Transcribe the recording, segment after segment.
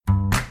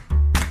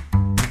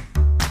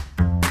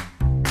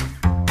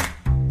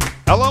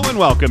Hello and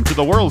welcome to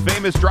the world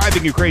famous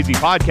Driving You Crazy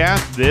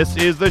podcast. This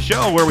is the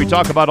show where we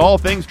talk about all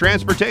things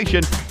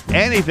transportation,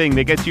 anything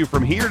that gets you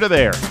from here to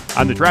there.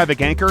 I'm the traffic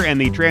anchor and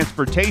the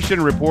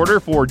transportation reporter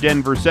for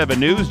Denver 7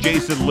 News,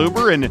 Jason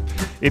Luber. And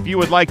if you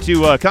would like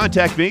to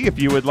contact me, if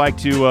you would like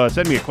to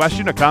send me a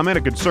question, a comment,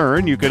 a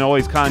concern, you can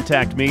always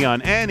contact me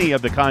on any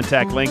of the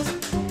contact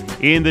links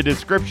in the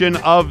description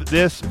of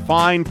this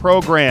fine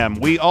program.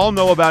 We all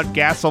know about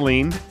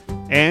gasoline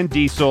and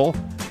diesel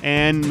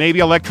and maybe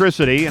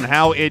electricity and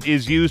how it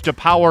is used to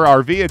power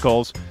our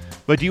vehicles.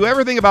 But do you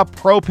ever think about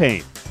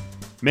propane?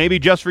 Maybe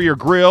just for your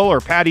grill or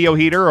patio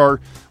heater,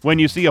 or when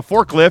you see a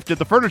forklift at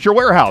the furniture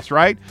warehouse,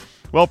 right?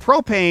 Well,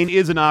 propane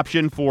is an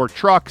option for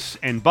trucks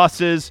and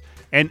buses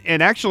and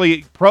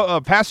actually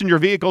passenger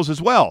vehicles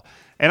as well.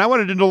 And I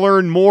wanted to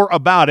learn more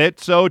about it.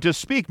 So to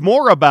speak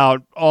more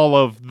about all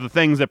of the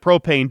things that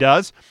propane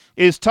does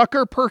is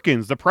Tucker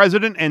Perkins, the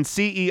president and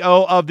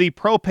CEO of the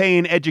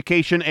Propane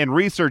Education and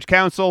Research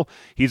Council.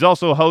 He's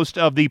also host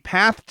of the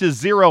Path to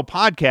Zero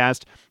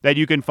podcast that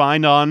you can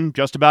find on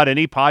just about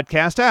any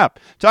podcast app.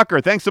 Tucker,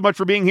 thanks so much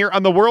for being here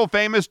on the world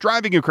famous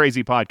Driving You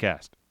Crazy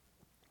podcast.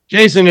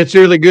 Jason, it's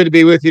really good to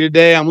be with you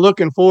today. I'm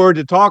looking forward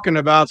to talking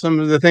about some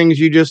of the things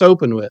you just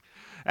opened with.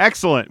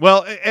 Excellent.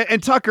 Well,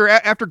 and Tucker,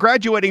 after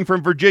graduating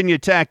from Virginia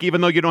Tech,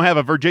 even though you don't have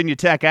a Virginia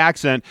Tech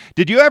accent,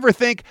 did you ever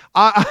think,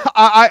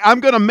 I'm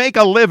going to make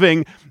a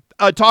living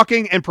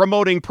talking and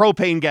promoting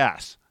propane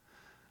gas?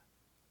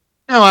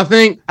 No, I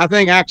think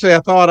actually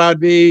I thought I'd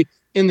be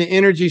in the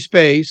energy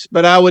space,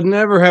 but I would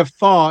never have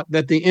thought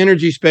that the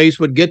energy space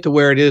would get to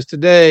where it is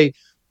today,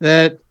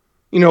 that,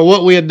 you know,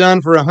 what we had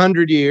done for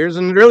 100 years,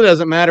 and it really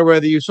doesn't matter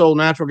whether you sold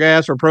natural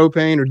gas or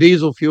propane or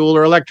diesel fuel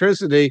or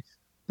electricity,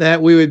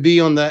 that we would be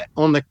on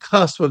the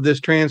cusp of this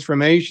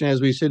transformation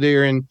as we sit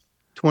here in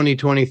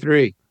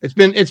 2023. It's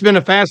been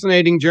a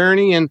fascinating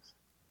journey, and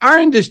our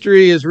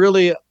industry is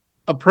really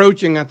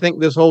approaching, I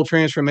think, this whole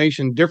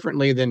transformation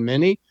differently than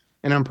many,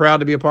 and I'm proud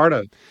to be a part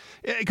of it.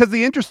 Because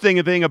the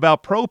interesting thing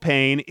about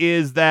propane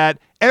is that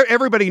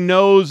everybody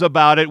knows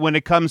about it when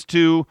it comes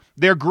to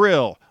their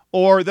grill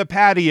or the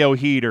patio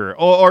heater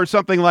or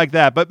something like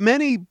that, but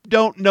many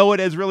don't know it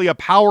as really a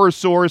power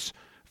source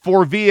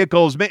for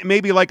vehicles.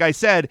 Maybe, like I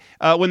said,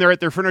 when they're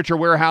at their furniture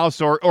warehouse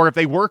or if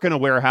they work in a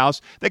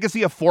warehouse, they can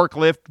see a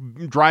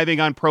forklift driving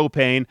on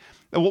propane.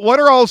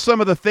 What are all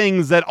some of the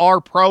things that are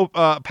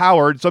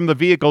powered, some of the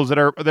vehicles that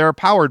are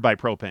powered by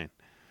propane?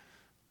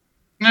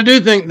 I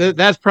do think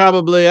that's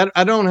probably,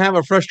 I don't have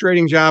a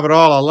frustrating job at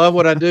all. I love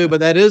what I do, but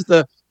that is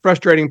the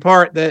frustrating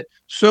part, that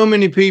so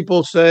many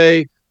people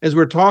say, as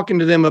we're talking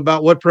to them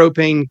about what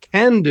propane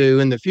can do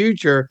in the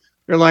future,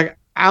 they're like,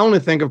 I only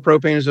think of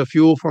propane as a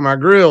fuel for my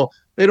grill.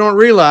 They don't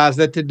realize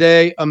that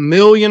today 1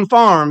 million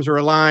farms are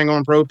relying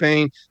on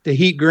propane to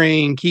heat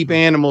grain, keep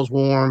animals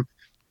warm.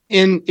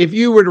 And if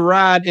you were to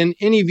ride in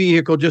any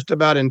vehicle just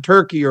about in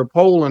Turkey or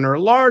Poland or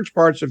large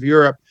parts of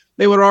Europe,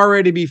 they would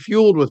already be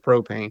fueled with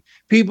propane.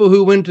 People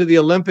who went to the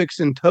Olympics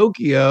in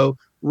Tokyo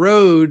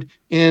rode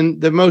in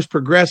the most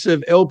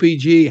progressive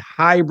LPG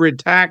hybrid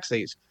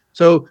taxis.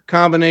 So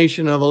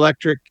combination of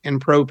electric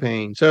and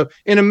propane. So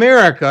in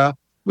America,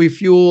 we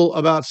fuel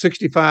about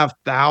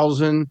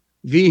 65,000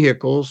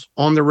 vehicles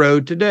on the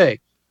road today.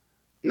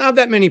 Not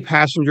that many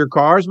passenger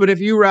cars, but if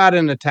you ride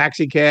in a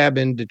taxi cab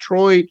in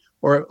Detroit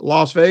or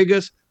Las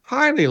Vegas,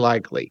 highly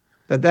likely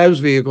that those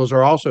vehicles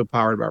are also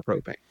powered by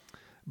propane.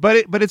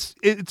 But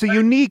it's a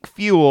unique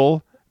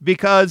fuel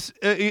because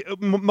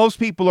most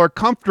people are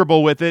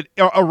comfortable with it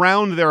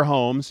around their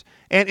homes,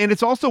 and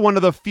it's also one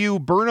of the few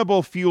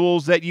burnable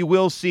fuels that you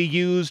will see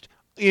used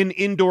in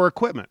indoor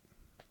equipment.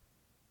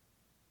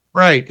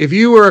 Right. If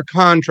you were a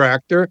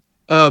contractor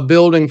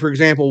building, for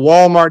example,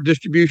 Walmart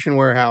distribution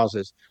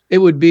warehouses, it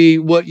would be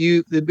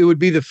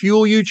the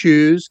fuel you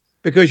choose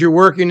because you're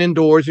working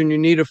indoors and you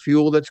need a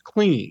fuel that's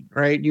clean,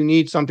 right? You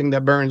need something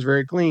that burns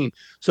very clean.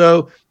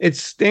 So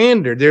it's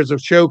standard. There's a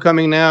show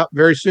coming out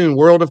very soon.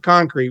 World of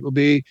Concrete will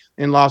be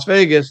in Las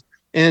Vegas,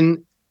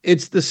 and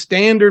it's the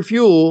standard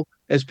fuel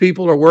as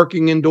people are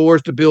working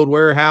indoors to build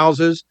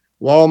warehouses,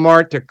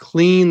 Walmart to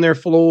clean their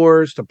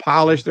floors, to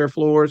polish their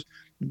floors.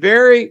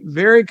 Very,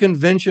 very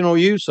conventional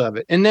use of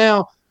it. And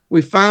now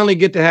we finally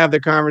get to have the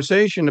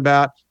conversation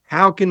about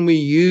how can we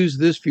use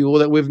this fuel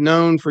that we've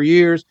known for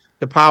years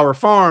to power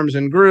farms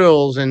and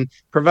grills and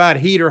provide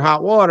heat or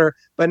hot water,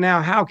 but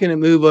now how can it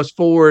move us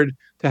forward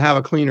to have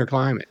a cleaner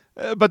climate?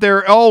 But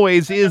there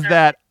always is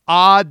that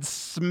odd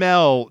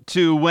smell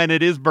to when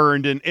it is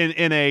burned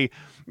in a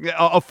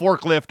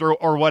forklift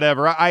or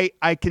whatever.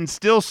 I can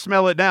still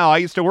smell it now. I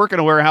used to work in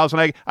a warehouse,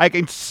 and I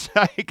can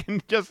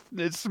just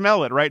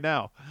smell it right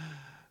now.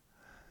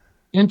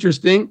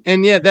 Interesting.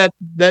 And yeah,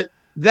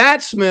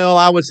 that smell,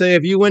 I would say,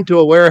 if you went to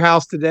a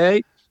warehouse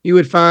today, you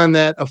would find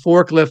that a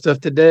forklift of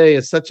today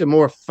is such a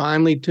more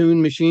finely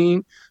tuned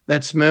machine.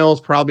 That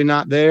smell's probably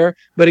not there.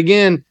 But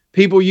again,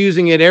 people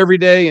using it every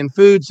day in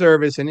food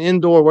service and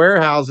indoor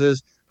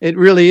warehouses, it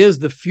really is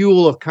the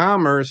fuel of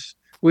commerce.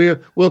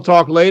 We'll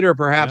talk later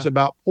perhaps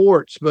about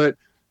ports, but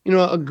you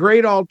know, a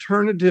great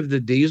alternative to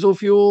diesel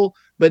fuel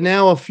but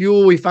now a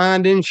fuel we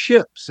find in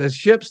ships, as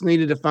ships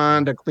needed to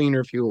find a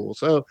cleaner fuel.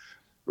 So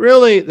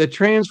really, the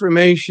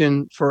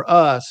transformation for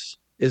us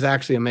is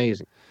actually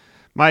amazing.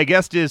 My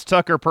guest is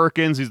Tucker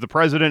Perkins. He's the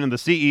president and the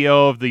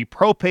CEO of the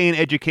Propane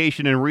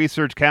Education and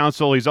Research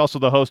Council. He's also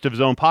the host of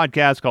his own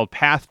podcast called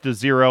Path to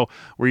Zero,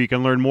 where you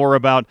can learn more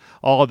about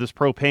all of this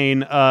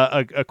propane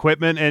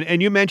equipment.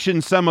 And you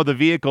mentioned some of the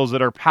vehicles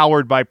that are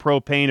powered by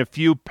propane, a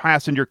few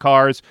passenger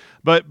cars,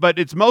 but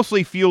it's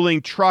mostly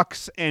fueling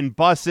trucks and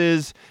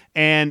buses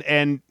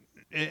and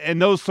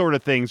those sort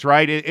of things,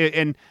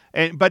 right?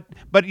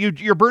 But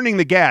you're burning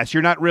the gas.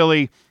 You're not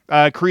really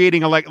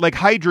creating like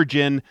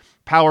hydrogen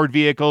powered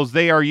vehicles.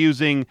 They are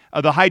using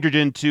the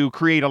hydrogen to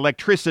create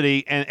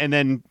electricity and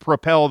then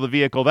propel the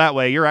vehicle that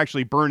way. You're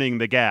actually burning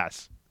the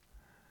gas.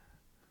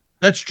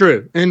 That's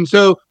true. And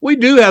so we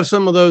do have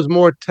some of those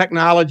more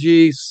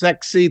technology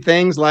sexy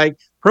things like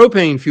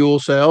propane fuel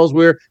cells.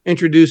 We're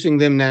introducing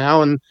them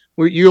now, and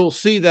you'll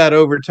see that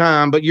over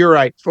time. But you're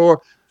right.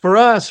 For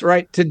us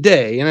right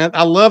today, and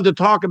I love to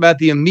talk about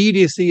the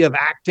immediacy of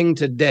acting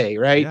today,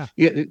 right?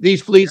 Yeah.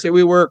 These fleets that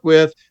we work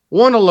with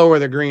want to lower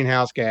their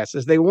greenhouse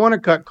gases. They want to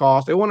cut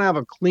costs. They want to have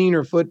a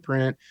cleaner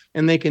footprint,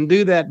 and they can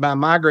do that by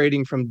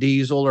migrating from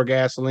diesel or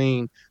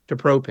gasoline to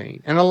propane.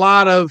 And a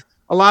lot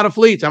of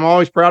fleets, I'm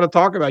always proud to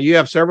talk about. You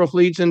have several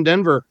fleets in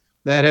Denver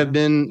that have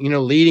been,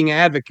 leading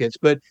advocates.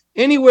 But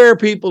anywhere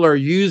people are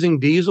using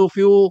diesel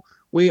fuel,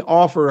 we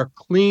offer a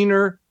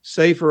cleaner,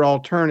 safer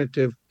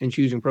alternative in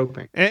choosing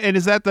propane. And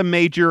is that the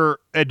major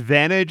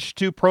advantage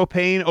to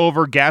propane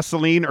over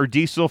gasoline or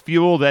diesel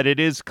fuel, that it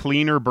is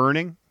cleaner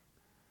burning?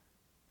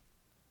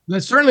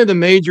 That's certainly the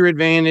major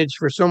advantage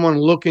for someone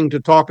looking to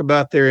talk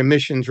about their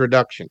emissions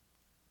reduction.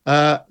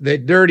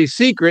 The dirty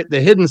secret,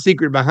 the hidden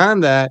secret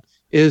behind that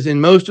is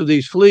in most of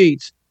these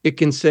fleets, it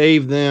can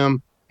save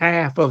them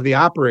half of the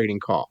operating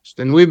cost.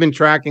 And we've been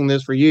tracking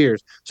this for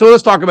years. So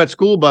let's talk about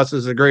school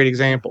buses, a great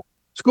example.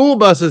 School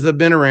buses have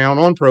been around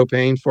on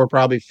propane for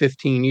probably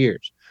 15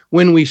 years.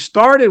 When we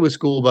started with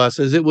school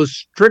buses, it was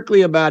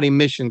strictly about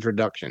emissions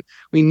reduction.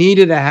 We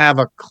needed to have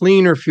a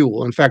cleaner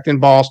fuel. In fact, in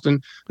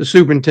Boston, the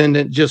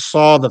superintendent just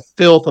saw the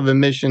filth of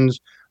emissions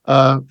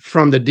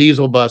from the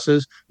diesel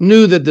buses,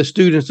 knew that the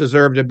students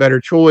deserved a better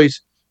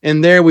choice.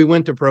 And there we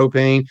went to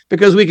propane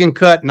because we can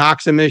cut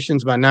NOx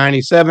emissions by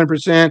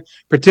 97%,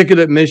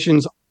 particulate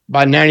emissions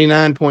by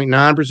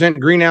 99.9%,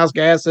 greenhouse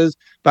gases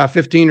by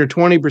 15 or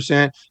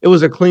 20%. It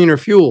was a cleaner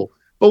fuel.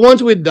 But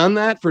once we'd done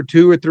that for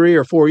 2 or 3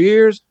 or 4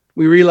 years,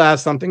 we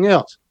realized something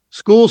else.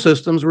 School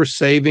systems were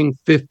saving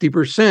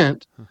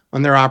 50%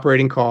 on their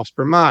operating cost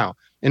per mile.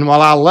 And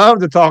while I love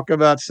to talk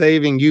about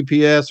saving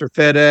UPS or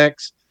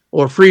FedEx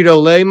or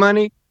Frito-Lay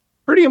money,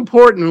 pretty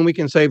important when we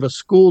can save a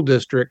school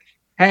district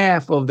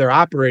half of their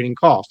operating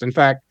cost. In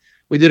fact,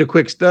 we did a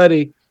quick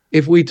study.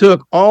 If we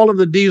took all of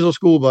the diesel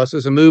school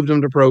buses and moved them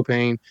to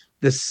propane,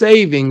 the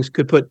savings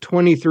could put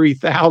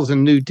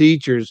 23,000 new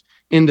teachers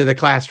into the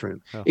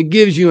classroom. Oh. It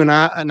gives you an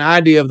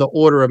idea of the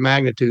order of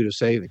magnitude of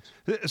savings.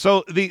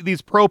 So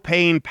these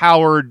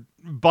propane-powered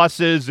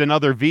buses and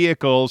other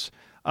vehicles,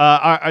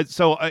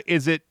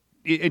 is it,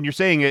 and you're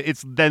saying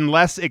it's then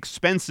less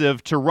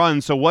expensive to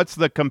run. So what's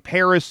the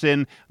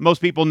comparison?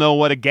 Most people know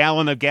what a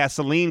gallon of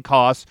gasoline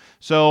costs.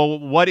 So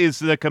what is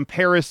the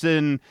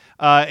comparison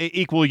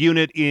equal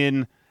unit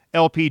in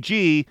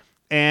LPG,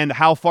 and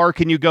how far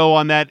can you go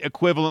on that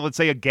equivalent? Let's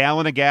say a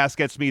gallon of gas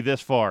gets me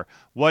this far.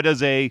 What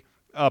does a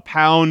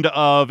pound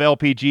of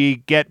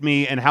LPG get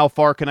me, and how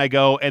far can I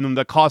go? And then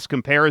the cost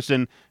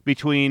comparison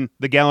between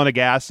the gallon of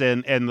gas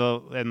and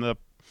the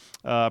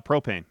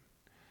propane.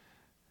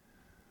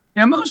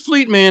 Now, most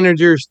fleet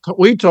managers,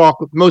 we talk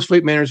with most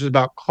fleet managers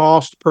about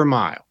cost per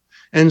mile.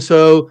 And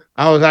so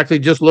I was actually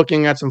just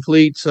looking at some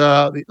fleets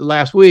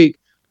last week.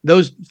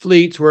 Those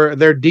fleets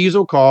their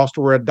diesel cost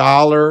were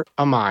 $1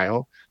 a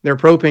mile. Their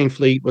propane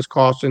fleet was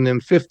costing them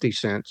 50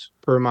 cents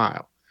per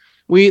mile.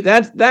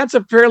 That's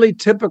a fairly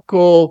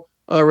typical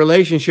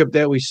relationship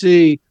that we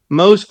see.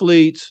 Most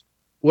fleets,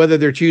 whether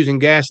they're choosing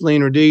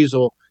gasoline or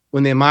diesel,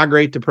 when they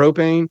migrate to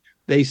propane,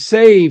 they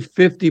save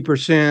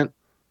 50%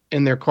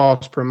 in their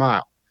cost per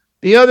mile.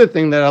 The other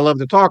thing that I love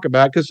to talk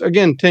about, because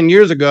again, 10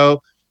 years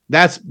ago,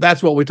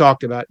 that's what we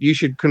talked about. You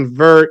should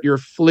convert your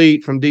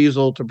fleet from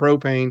diesel to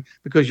propane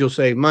because you'll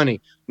save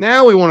money.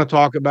 Now we want to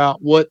talk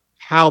about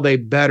how they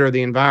better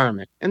the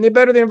environment. And they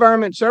better the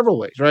environment several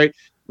ways, right?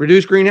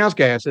 Reduce greenhouse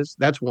gases,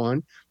 that's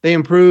one. They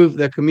improve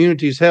the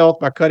community's health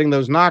by cutting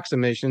those NOx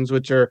emissions,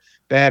 which are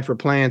bad for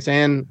plants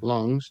and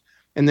lungs.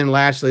 And then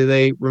lastly,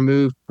 they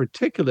remove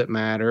particulate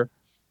matter,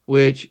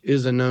 which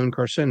is a known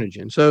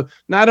carcinogen. So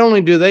not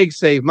only do they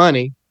save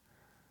money,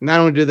 not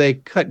only do they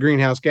cut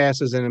greenhouse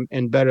gases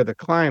and better the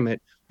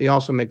climate, they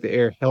also make the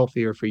air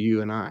healthier for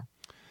you and I.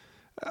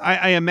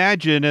 I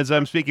imagine, as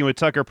I'm speaking with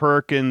Tucker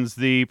Perkins,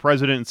 the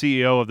president and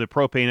CEO of the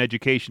Propane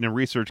Education and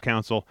Research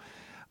Council,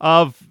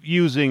 of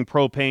using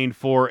propane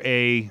for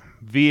a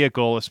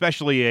vehicle,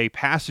 especially a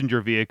passenger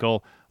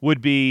vehicle,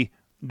 would be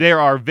there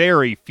are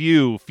very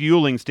few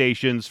fueling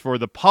stations for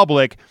the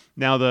public.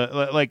 Now,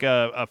 like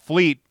a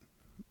fleet,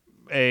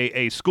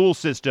 a school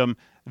system,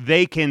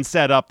 they can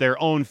set up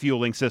their own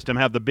fueling system,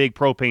 have the big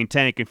propane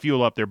tank, and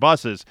fuel up their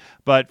buses.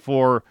 But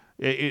for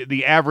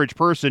the average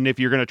person, if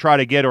you're going to try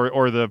to get,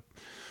 or the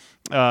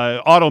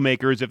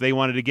automakers, if they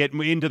wanted to get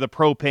into the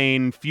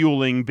propane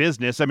fueling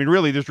business, I mean,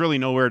 really, there's really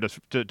nowhere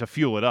to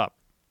fuel it up.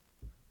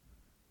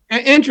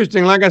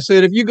 Interesting. Like I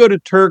said, if you go to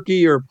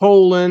Turkey or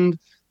Poland,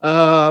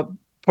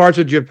 parts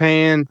of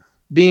Japan,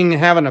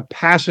 having a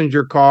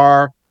passenger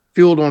car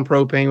fueled on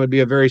propane would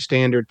be a very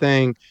standard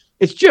thing.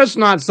 It's just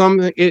not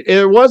something.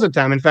 It was a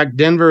time. In fact,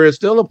 Denver is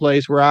still a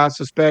place where I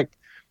suspect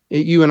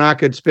you and I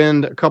could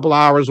spend a couple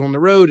hours on the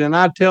road, and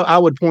I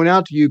would point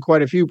out to you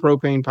quite a few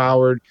propane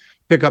powered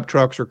pickup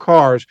trucks or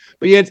cars.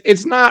 But yet,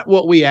 it's not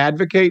what we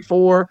advocate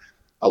for.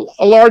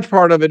 A large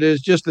part of it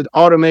is just that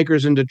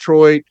automakers in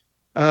Detroit,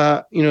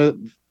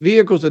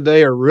 vehicles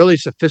today are really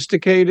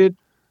sophisticated,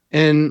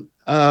 and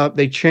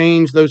they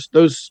change,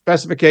 those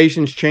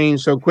specifications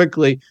change so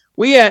quickly.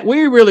 We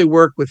really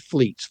work with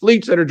fleets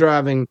that are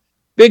driving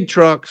big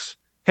trucks,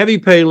 heavy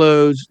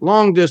payloads,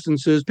 long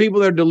distances, people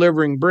that are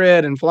delivering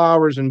bread and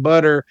flowers and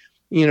butter,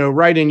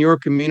 right in your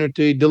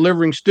community,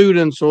 delivering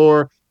students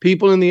or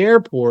people in the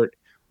airport.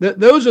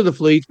 Those are the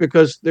fleets,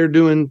 because they're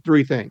doing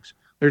three things.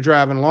 They're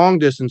driving long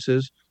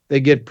distances. They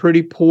get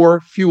pretty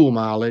poor fuel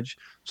mileage.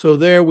 So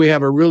there we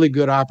have a really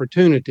good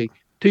opportunity.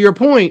 To your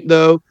point,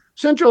 though,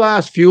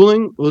 centralized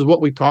fueling was what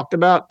we talked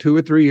about 2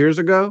 or 3 years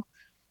ago.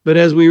 But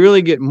as we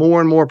really get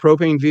more and more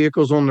propane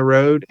vehicles on the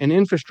road, and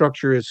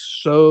infrastructure is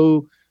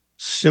so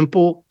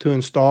simple to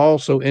install,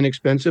 so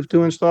inexpensive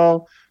to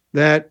install,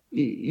 that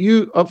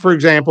for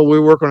example,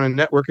 we work on a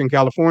network in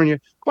California,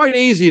 quite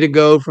easy to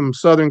go from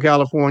Southern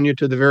California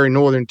to the very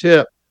northern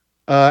tip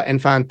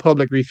and find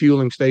public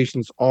refueling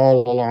stations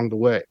all along the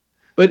way.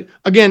 But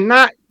again,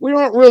 we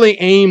don't really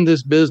aim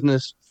this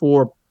business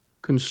for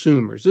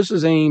consumers. This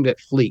is aimed at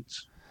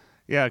fleets.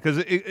 Yeah, because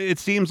it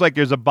seems like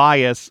there's a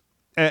bias,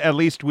 at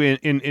least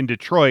in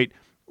Detroit,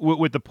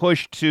 with the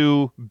push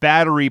to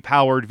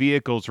battery-powered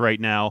vehicles right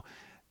now.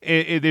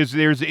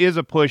 There's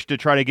a push to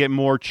try to get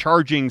more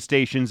charging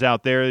stations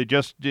out there. They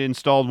just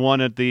installed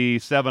one at the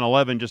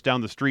 7-Eleven just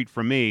down the street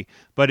from me,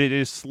 but it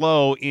is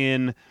slow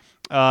in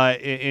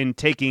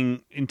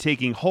taking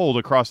hold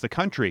across the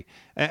country.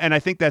 And I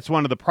think that's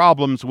one of the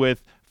problems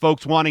with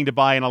folks wanting to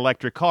buy an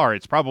electric car.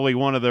 It's probably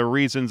one of the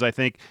reasons I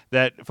think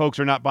that folks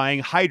are not buying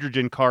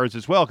hydrogen cars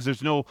as well, because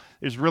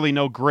there's really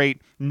no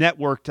great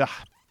network to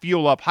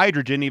fuel up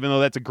hydrogen, even though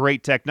that's a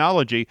great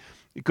technology.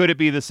 Could it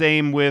be the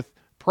same with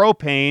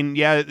propane?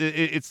 Yeah,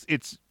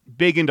 it's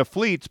big into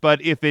fleets,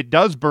 but if it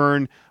does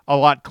burn a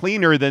lot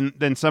cleaner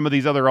than some of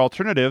these other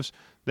alternatives,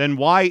 then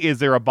why is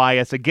there a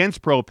bias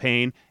against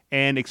propane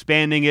and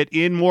expanding it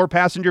in more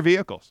passenger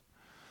vehicles?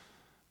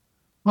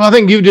 Well, I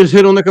think you just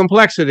hit on the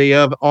complexity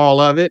of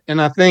all of it.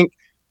 And I think,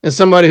 as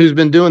somebody who's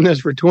been doing this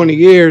for 20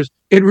 years,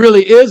 it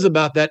really is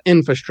about that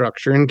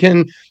infrastructure. And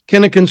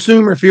can a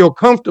consumer feel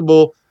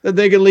comfortable that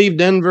they could leave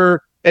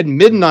Denver at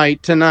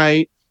midnight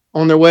tonight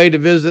on their way to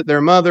visit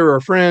their mother or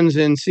friends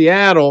in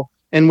Seattle?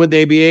 And would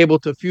they be able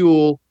to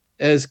fuel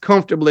as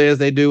comfortably as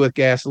they do with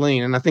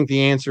gasoline? And I think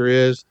the answer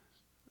is,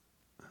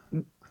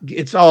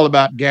 it's all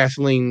about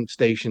gasoline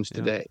stations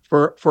today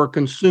for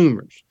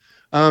consumers.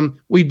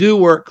 We do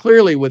work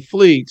clearly with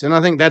fleets, and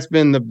I think that's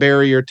been the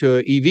barrier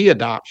to EV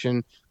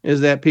adoption, is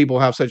that people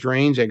have such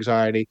range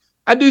anxiety.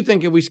 I do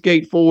think if we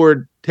skate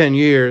forward 10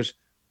 years,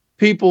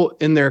 people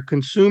in their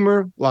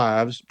consumer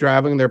lives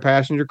driving their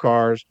passenger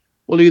cars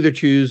will either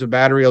choose a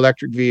battery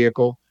electric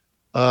vehicle,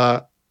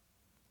 a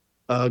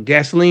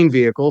gasoline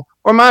vehicle,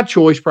 or my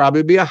choice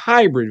probably be a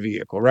hybrid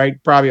vehicle, right?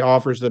 Probably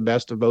offers the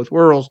best of both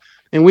worlds.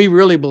 And we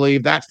really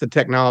believe that's the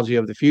technology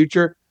of the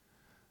future,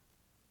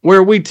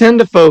 where we tend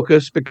to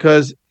focus,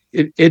 because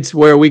it's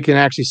where we can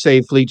actually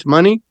save fleets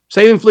money.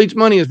 Saving fleets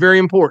money is very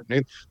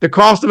important. The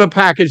cost of a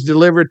package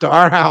delivered to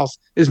our house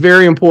is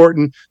very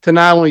important to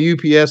not only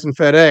UPS and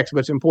FedEx,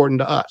 but it's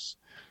important to us.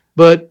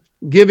 But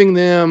giving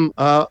them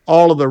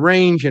all of the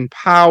range and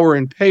power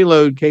and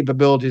payload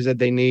capabilities that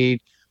they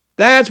need,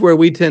 that's where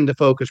we tend to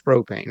focus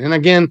propane. And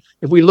again,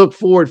 if we look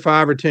forward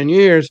 5 or 10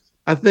 years,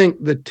 I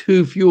think the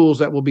two fuels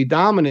that will be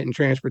dominant in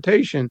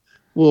transportation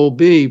will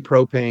be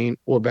propane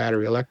or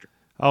battery electric.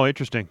 Oh,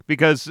 interesting.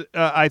 Because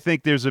I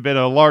think there's been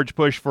a large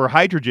push for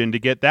hydrogen to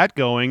get that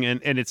going,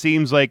 and it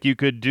seems like you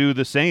could do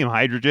the same.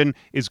 Hydrogen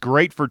is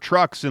great for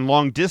trucks and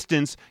long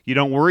distance. You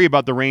don't worry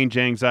about the range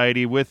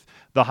anxiety with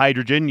the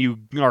hydrogen. You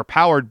are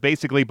powered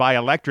basically by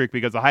electric,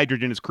 because the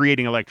hydrogen is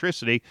creating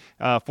electricity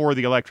for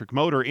the electric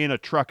motor in a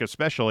truck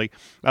especially.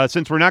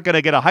 Since we're not going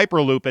to get a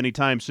Hyperloop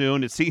anytime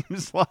soon, it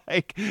seems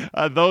like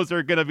those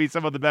are going to be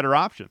some of the better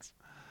options.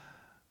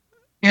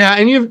 Yeah,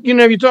 and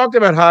you talked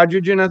about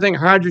hydrogen. I think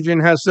hydrogen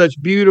has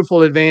such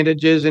beautiful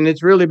advantages, and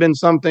it's really been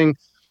something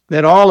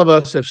that all of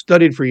us have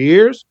studied for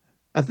years.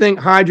 I think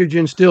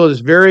hydrogen still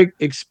is very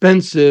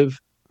expensive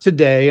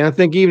today, and I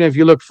think even if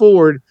you look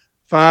forward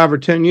 5 or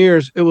 10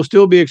 years, it will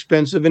still be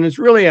expensive, and it's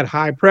really at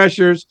high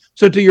pressures.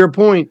 So to your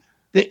point,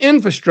 the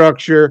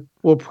infrastructure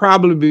will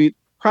probably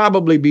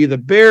be the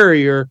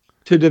barrier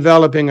to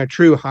developing a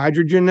true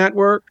hydrogen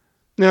network.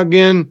 Now,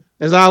 again,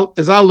 as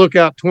I look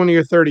out 20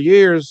 or 30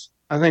 years,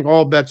 I think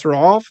all bets are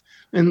off.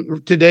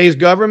 And today's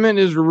government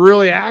is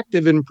really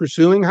active in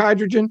pursuing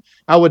hydrogen.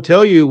 I would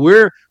tell you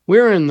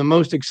we're in the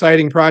most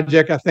exciting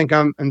project I think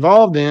I'm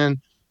involved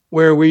in,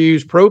 where we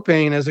use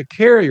propane as a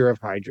carrier of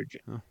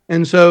hydrogen.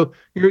 And so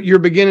you're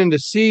beginning to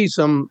see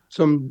some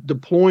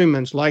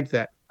deployments like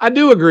that. I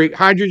do agree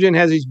hydrogen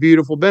has these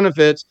beautiful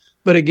benefits,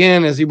 but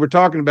again, as we were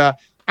talking about,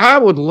 I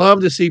would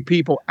love to see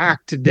people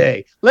act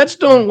today. Let's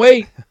don't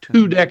wait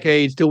 2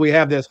 decades till we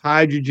have this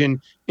hydrogen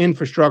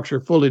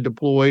infrastructure fully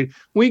deployed.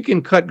 We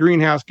can cut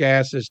greenhouse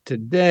gases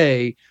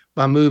today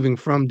by moving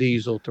from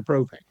diesel to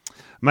propane.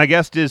 My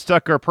guest is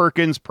Tucker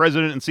Perkins,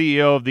 President and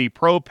CEO of the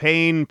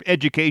Propane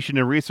Education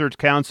and Research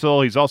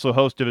Council. He's also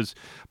host of his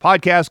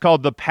podcast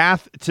called The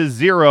Path to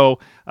Zero.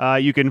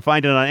 You can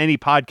find it on any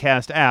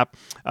podcast app.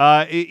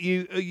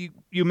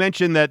 You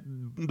mentioned that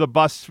the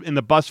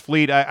bus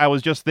fleet. I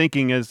was just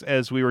thinking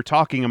as we were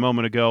talking a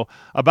moment ago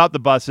about the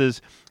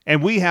buses,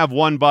 and we have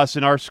one bus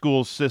in our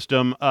school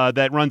system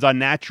that runs on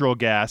natural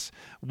gas.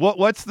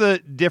 What's the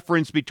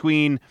difference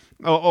between,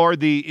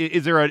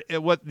 is there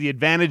what the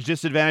advantage,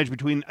 disadvantage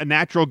between a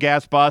natural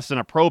gas bus and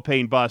a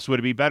propane bus? Would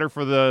it be better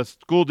for the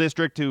school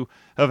district to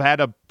have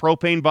had a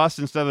propane bus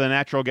instead of the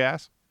natural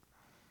gas?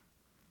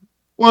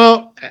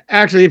 Well,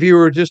 actually, if you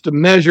were just to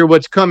measure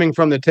what's coming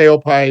from the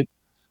tailpipe,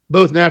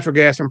 both natural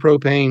gas and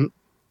propane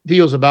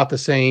deals about the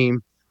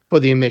same for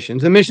the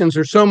emissions. Emissions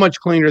are so much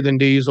cleaner than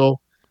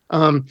diesel.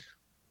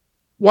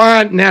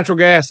 Why natural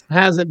gas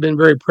hasn't been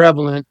very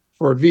prevalent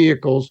for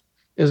vehicles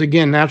is,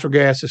 again, natural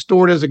gas is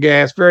stored as a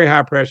gas, very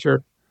high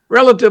pressure,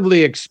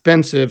 relatively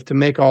expensive to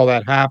make all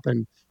that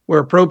happen,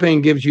 where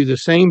propane gives you the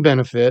same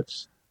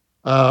benefits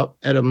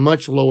at a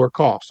much lower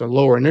cost, a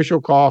lower initial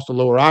cost, a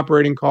lower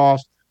operating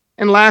cost.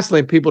 And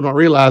lastly, people don't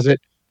realize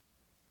it,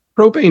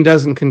 propane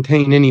doesn't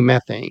contain any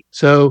methane.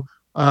 So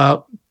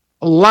a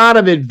lot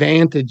of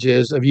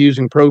advantages of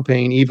using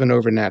propane even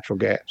over natural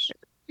gas.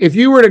 If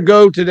you were to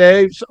go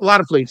today, a lot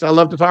of fleets, I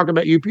love to talk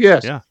about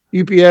UPS. Yeah.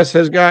 UPS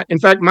has got, in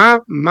fact,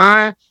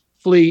 my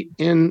fleet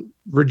in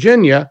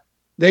Virginia,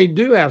 they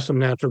do have some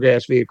natural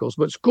gas vehicles,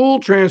 but school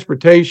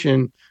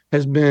transportation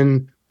has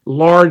been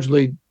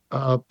largely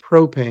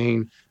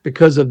propane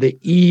because of the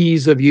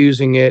ease of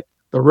using it,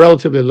 the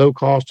relatively low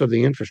cost of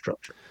the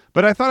infrastructure.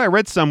 But I thought I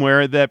read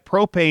somewhere that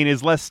propane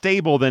is less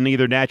stable than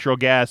either natural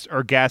gas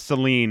or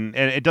gasoline,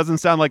 and it doesn't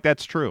sound like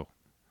that's true.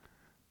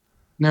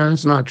 No,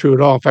 that's not true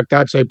at all. In fact,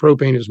 I'd say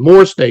propane is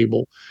more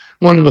stable.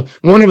 One of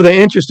the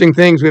interesting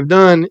things we've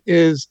done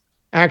is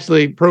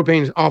actually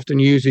propane is often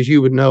used, as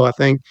you would know, I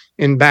think,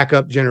 in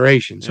backup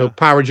generation. So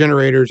power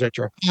generators at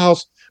your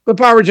house, but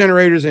power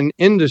generators in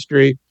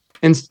industry.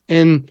 And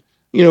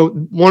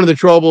one of the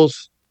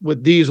troubles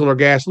with diesel or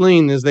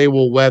gasoline is they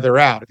will weather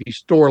out. If you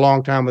store a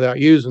long time without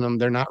using them,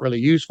 they're not really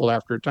useful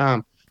after a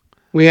time.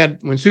 When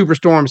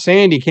Superstorm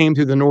Sandy came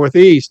through the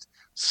Northeast,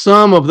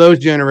 some of those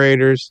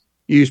generators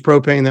used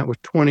propane that was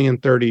 20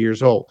 and 30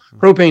 years old.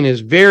 Propane is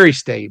very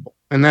stable,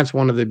 and that's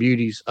one of the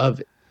beauties of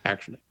it,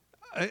 actually.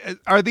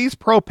 Are these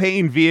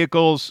propane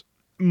vehicles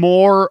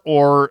more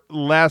or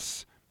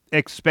less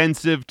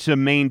expensive to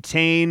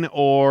maintain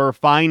or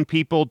find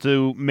people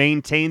to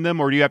maintain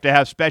them, or do you have to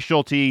have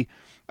specialty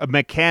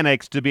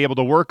mechanics to be able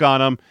to work on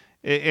them,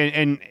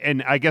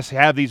 and I guess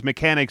have these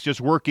mechanics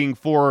just working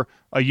for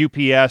a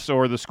UPS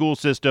or the school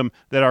system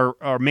that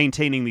are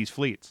maintaining these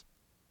fleets?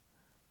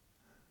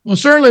 Well,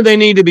 certainly they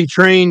need to be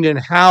trained in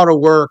how to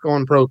work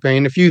on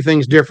propane. A few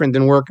things different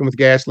than working with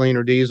gasoline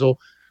or diesel.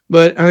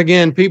 But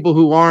again, people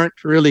who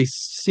aren't really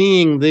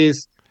seeing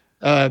these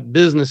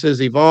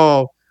businesses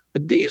evolve, the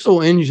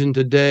diesel engine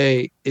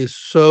today is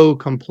so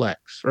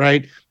complex,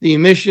 right? The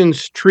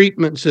emissions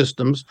treatment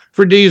systems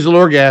for diesel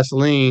or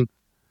gasoline,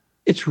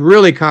 it's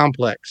really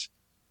complex.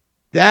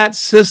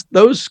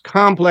 Those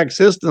complex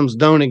systems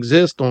don't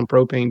exist on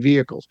propane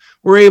vehicles.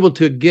 We're able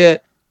to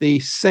get the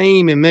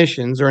same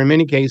emissions, or in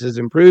many cases,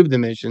 improved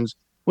emissions,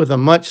 with a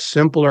much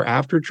simpler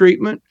after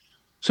treatment.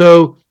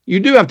 So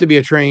you do have to be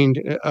a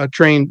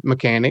trained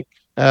mechanic.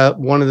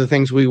 One of the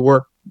things we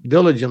work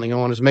diligently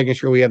on is making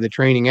sure we have the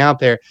training out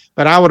there.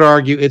 But I would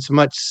argue it's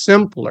much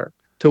simpler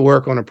to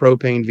work on a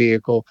propane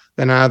vehicle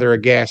than either a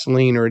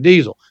gasoline or a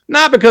diesel.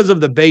 Not because of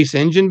the base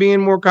engine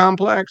being more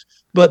complex,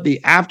 but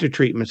the after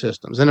treatment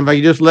systems. And if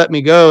you just let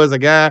me go as a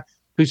guy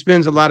who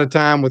spends a lot of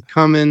time with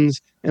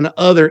Cummins and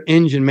other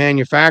engine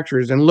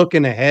manufacturers and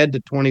looking ahead to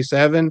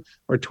 27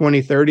 or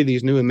 2030,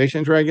 these new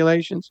emissions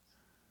regulations,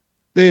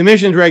 the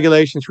emissions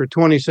regulations for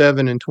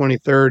 27 and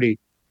 2030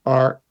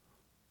 are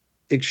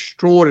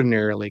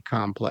extraordinarily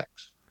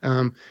complex.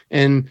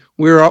 And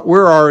we're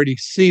already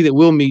see that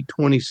we'll meet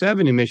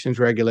 27 emissions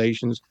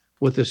regulations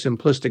with the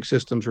simplistic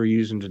systems we're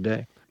using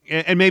today.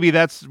 And maybe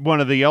that's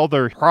one of the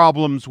other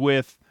problems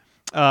with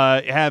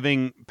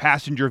having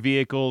passenger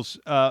vehicles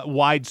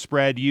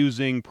widespread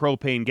using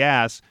propane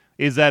gas,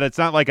 is that it's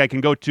not like I can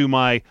go to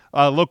my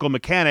local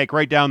mechanic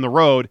right down the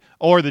road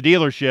or the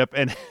dealership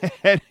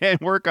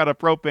and work on a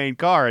propane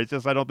car. It's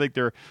just I don't think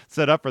they're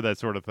set up for that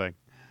sort of thing.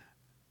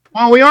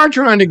 Well, we are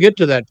trying to get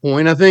to that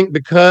point. I think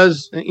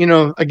because,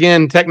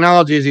 again,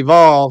 technology has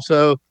evolved.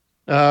 So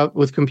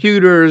with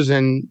computers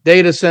and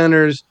data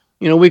centers,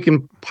 we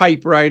can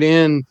pipe right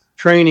in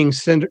training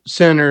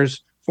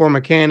centers for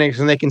mechanics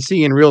and they can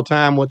see in real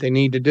time what they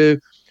need to do.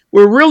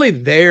 We're really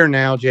there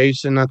now,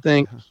 Jason. I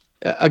think,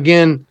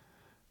 again,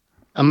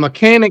 a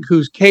mechanic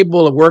who's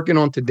capable of working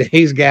on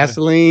today's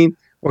gasoline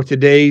or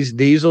today's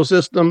diesel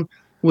system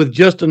with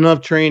just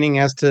enough training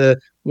as to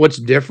what's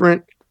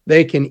different,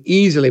 they can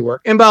easily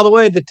work. And by the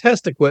way, the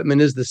test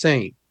equipment is the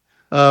same.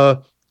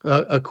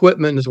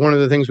 Equipment is one of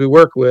the things we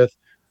work with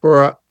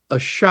for a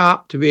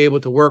shop to be able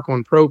to work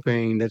on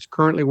propane that's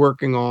currently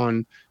working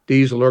on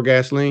diesel or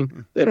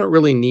gasoline. They don't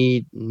really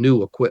need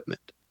new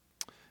equipment.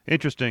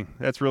 Interesting.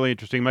 That's really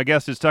interesting. My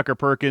guest is Tucker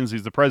Perkins.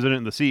 He's the president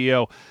and the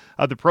CEO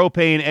of the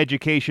Propane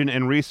Education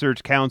and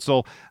Research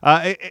Council.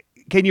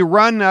 Can you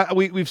run?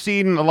 We've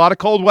seen a lot of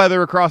cold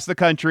weather across the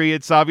country.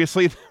 It's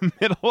obviously the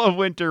middle of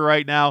winter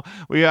right now.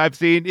 I've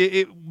seen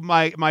it.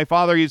 My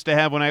father used to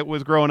have, when I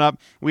was growing up,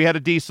 we had a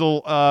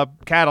diesel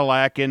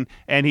Cadillac, and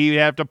he'd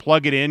have to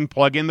plug in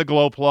the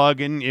glow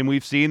plug, and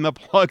we've seen the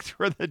plugs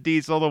for the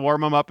diesel to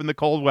warm them up in the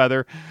cold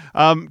weather.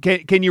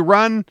 Can you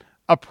run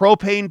a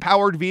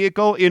propane-powered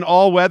vehicle in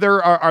all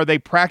weather? Are they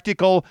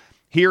practical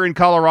here in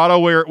Colorado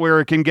where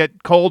it can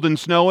get cold and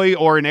snowy,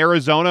 or in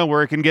Arizona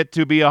where it can get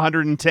to be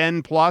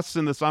 110 plus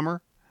in the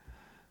summer?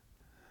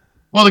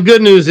 Well, the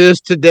good news is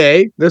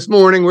this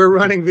morning, we're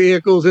running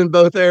vehicles in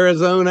both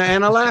Arizona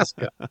and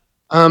Alaska.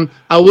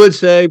 I would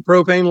say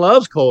propane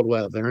loves cold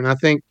weather, and I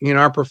think,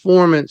 our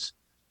performance.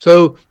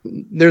 So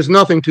there's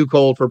nothing too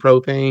cold for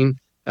propane.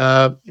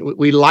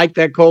 We like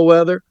that cold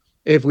weather.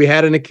 If we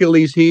had an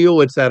Achilles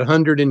heel, it's at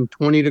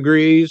 120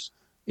 degrees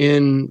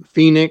in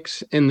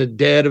Phoenix in the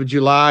dead of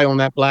July on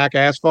that black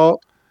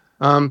asphalt.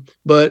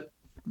 But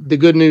the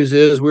good news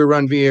is we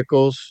run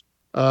vehicles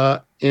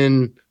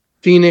in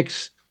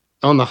Phoenix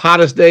on the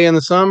hottest day in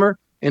the summer,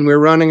 and we're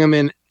running them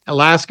in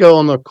Alaska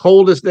on the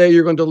coldest day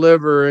you're going to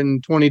deliver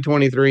in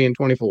 2023 and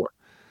 24.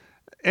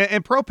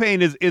 And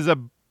propane is a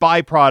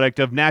byproduct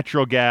of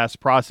natural gas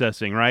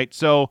processing, right?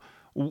 So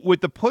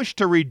with the push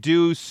to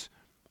reduce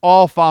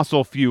all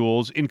fossil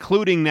fuels,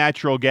 including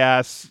natural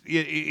gas,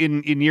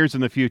 in years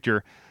in the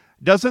future,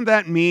 doesn't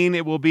that mean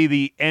it will be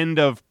the end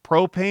of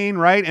propane,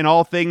 right? And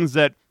all things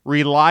that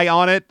rely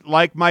on it,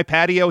 like my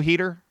patio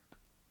heater?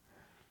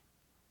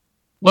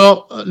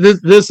 Well,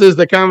 this is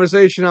the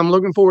conversation I'm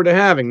looking forward to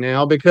having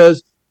now,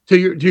 because to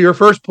your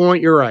first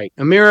point, you're right.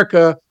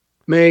 America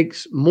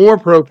makes more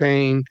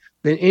propane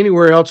than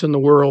anywhere else in the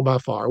world by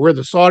far. We're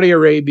the Saudi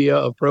Arabia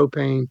of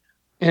propane.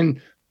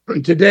 And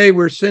today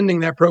we're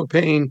sending that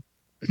propane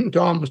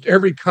to almost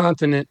every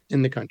continent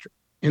in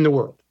the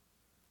world.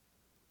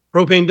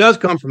 Propane does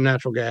come from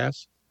natural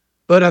gas,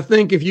 but I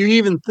think if you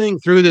even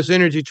think through this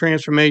energy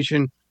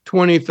transformation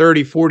 20,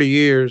 30, 40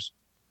 years,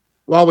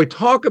 while we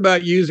talk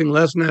about using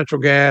less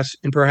natural gas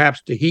and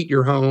perhaps to heat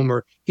your home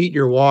or heat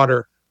your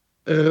water,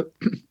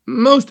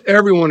 most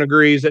everyone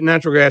agrees that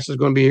natural gas is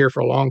going to be here for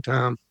a long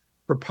time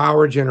for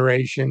power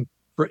generation,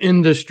 for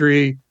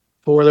industry,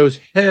 for those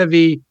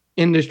heavy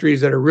industries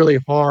that are really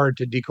hard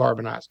to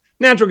decarbonize.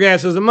 Natural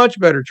gas is a much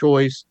better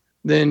choice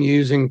than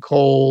using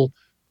coal,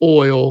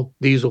 oil,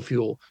 diesel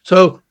fuel.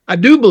 So I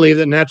do believe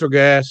that natural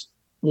gas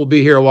will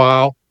be here a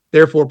while.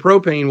 Therefore,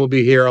 propane will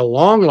be here a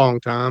long, long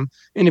time.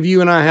 And if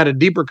you and I had a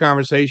deeper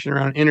conversation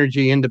around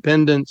energy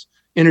independence,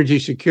 energy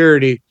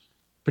security,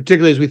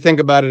 particularly as we think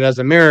about it as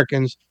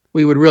Americans,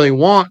 we would really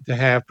want to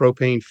have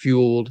propane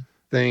fueled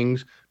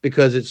things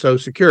because it's so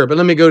secure. But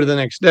let me go to the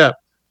next step.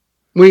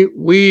 I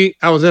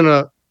was in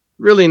a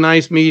really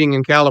nice meeting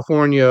in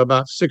California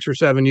about 6 or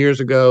 7 years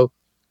ago,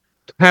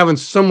 having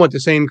somewhat the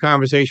same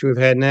conversation we've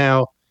had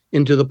now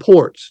into the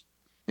ports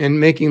and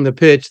making the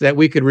pitch that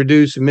we could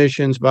reduce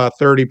emissions by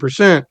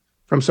 30%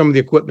 from some of the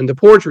equipment the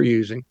ports were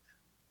using,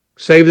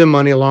 save them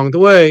money along the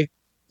way.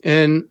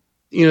 And,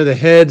 the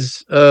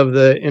heads of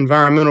the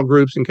environmental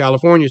groups in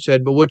California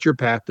said, but what's your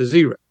path to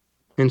zero?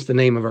 Hence the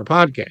name of our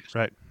podcast.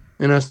 Right.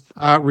 And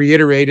I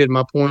reiterated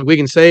my point. We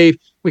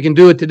can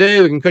do it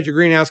today. We can cut your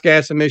greenhouse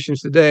gas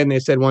emissions today. And they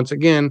said, once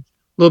again, a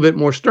little bit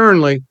more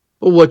sternly,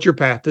 but what's your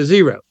path to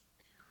zero?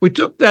 We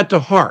took that to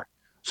heart.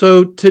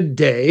 So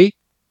today,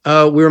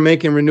 we're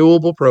making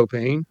renewable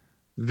propane,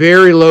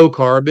 very low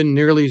carbon,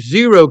 nearly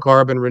zero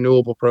carbon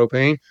renewable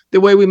propane,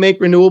 the way we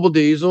make renewable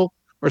diesel,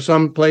 or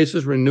some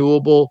places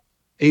renewable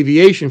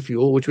aviation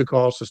fuel, which we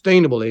call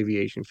sustainable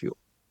aviation fuel.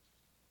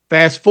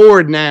 Fast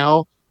forward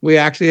now, we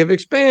actually have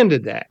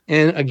expanded that.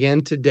 And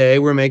again, today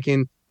we're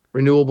making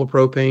renewable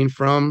propane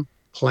from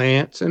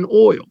plants and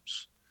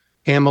oils.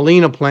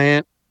 Camelina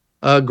plant,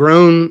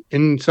 grown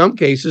in some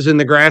cases in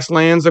the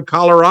grasslands of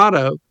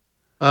Colorado,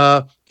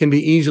 can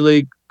be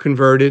easily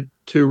converted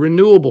to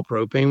renewable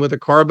propane with a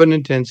carbon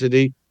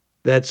intensity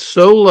that's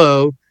so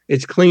low,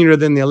 it's cleaner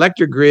than the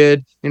electric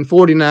grid in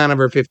 49 of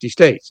our 50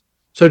 states.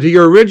 So to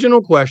your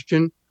original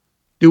question,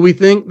 do we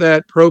think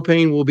that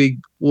propane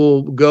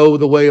will go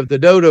the way of the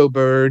dodo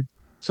bird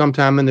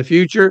sometime in the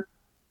future?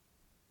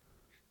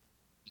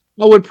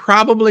 I would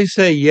probably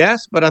say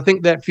yes, but I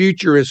think that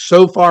future is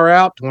so far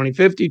out,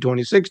 2050,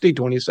 2060,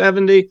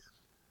 2070.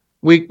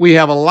 We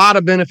have a lot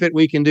of benefit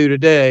we can do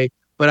today,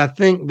 but I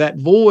think that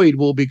void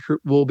will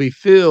be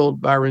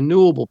filled by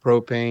renewable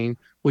propane,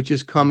 which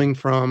is coming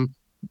from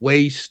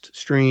waste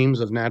streams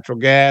of natural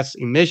gas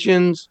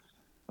emissions,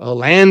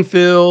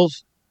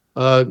 landfills,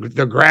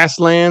 the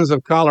grasslands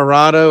of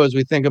Colorado. As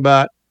we think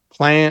about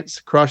plants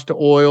crushed to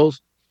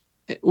oils,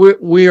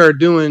 we are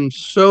doing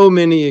so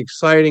many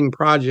exciting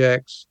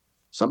projects.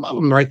 Some of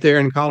them right there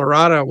in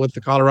Colorado with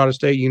the Colorado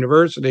State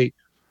University,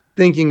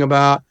 thinking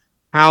about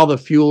how the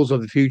fuels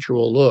of the future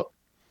will look.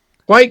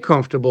 Quite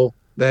comfortable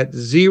that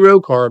zero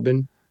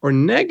carbon or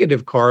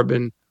negative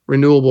carbon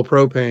renewable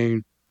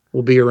propane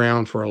will be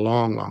around for a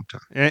long, long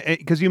time.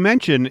 Because you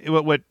mentioned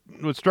what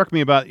struck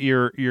me about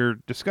your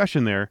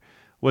discussion there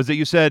was that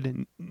you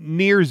said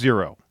near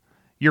zero.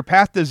 Your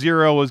path to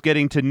zero was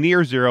getting to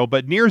near zero,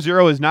 but near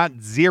zero is not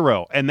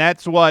zero, and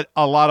that's what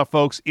a lot of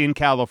folks in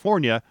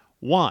California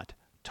want: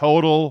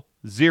 total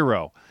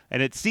zero.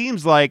 And it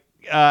seems like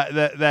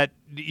that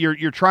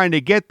you're trying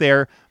to get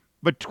there,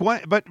 but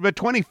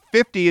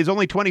 2050 is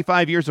only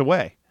 25 years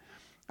away.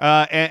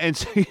 And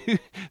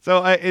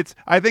so,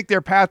 I think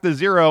their path to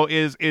zero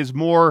is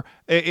more,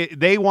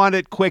 they want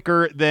it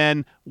quicker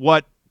than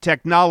what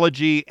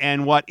technology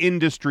and what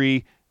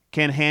industry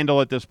can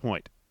handle at this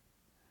point.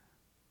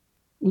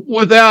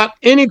 Without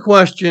any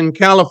question,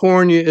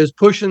 California is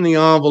pushing the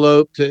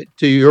envelope,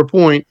 to your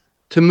point,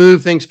 to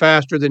move things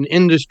faster than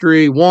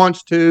industry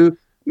wants to.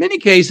 Many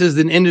cases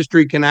than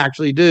industry can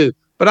actually do.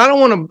 But I don't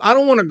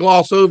want to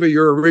gloss over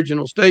your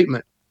original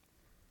statement.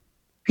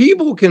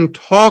 People can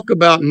talk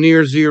about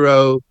near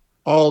zero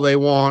all they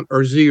want,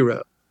 or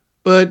zero,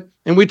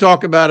 and we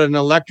talk about an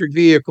electric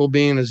vehicle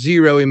being a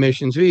zero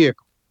emissions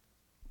vehicle.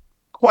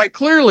 Quite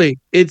clearly,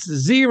 it's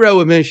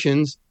zero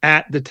emissions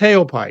at the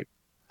tailpipe.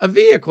 A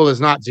vehicle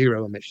is not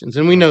zero emissions,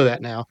 and we know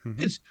that now.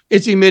 Mm-hmm.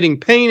 It's emitting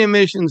paint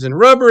emissions and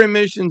rubber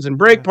emissions, and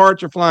brake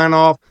parts are flying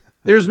off.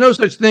 There's no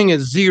such thing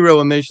as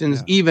zero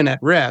emissions, even at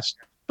rest.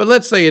 But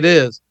let's say it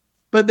is.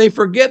 But they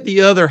forget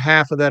the other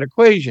half of that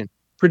equation: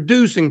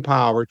 producing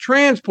power,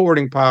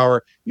 transporting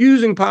power,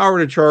 using power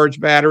to charge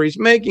batteries,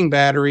 making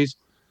batteries.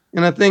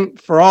 And I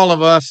think for all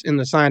of us in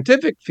the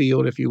scientific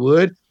field, if you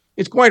would,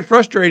 it's quite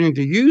frustrating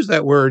to use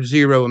that word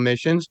zero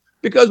emissions,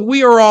 because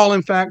we are all,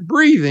 in fact,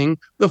 breathing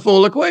the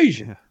full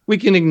equation. Yeah. We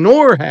can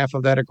ignore half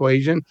of that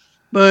equation,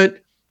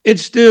 but it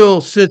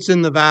still sits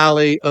in the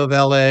valley of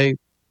LA.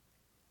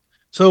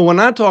 So when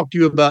I talk to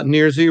you about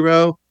near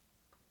zero,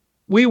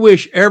 we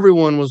wish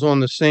everyone was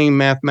on the same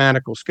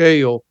mathematical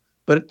scale.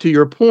 But to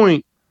your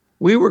point,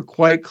 we were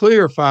quite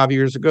clear 5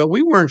 years ago,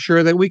 we weren't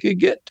sure that we could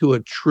get to a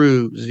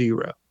true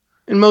zero.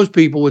 And most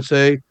people would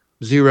say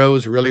zero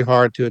is really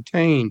hard to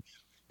attain.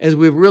 As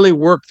we've really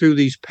worked through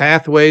these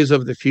pathways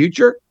of the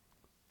future,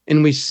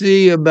 and we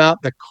see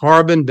about the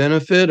carbon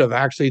benefit of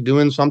actually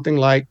doing something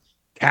like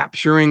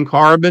capturing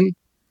carbon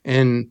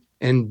and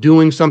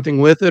doing something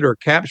with it, or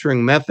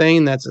capturing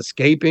methane that's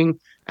escaping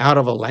out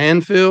of a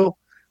landfill,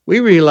 we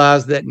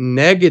realize that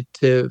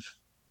negative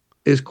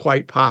is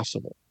quite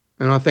possible.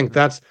 And I think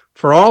that's,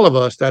 for all of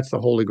us, that's the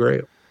holy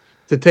grail: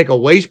 to take a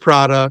waste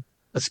product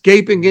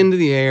escaping into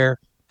the air,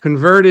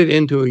 convert it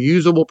into a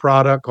usable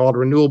product called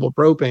renewable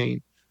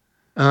propane.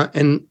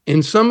 And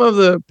in some of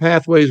the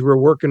pathways we're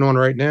working on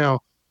right now,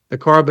 the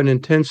carbon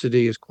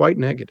intensity is quite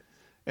negative.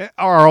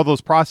 Are all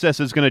those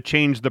processes going to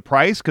change the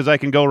price? Because I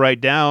can go right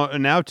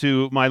down now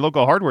to my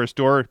local hardware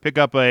store, pick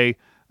up a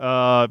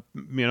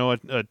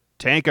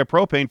tank of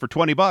propane for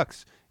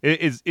 $20.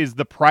 Is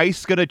the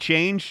price going to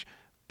change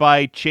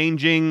by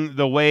changing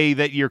the way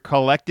that you're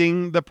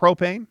collecting the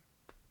propane?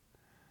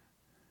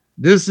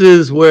 This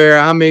is where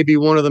I may be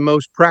one of the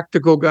most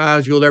practical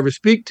guys you'll ever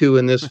speak to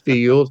in this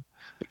field,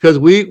 because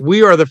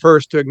we are the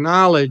first to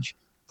acknowledge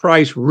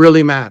price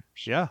really matters.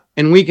 Yeah.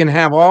 And we can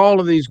have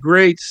all of these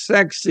great,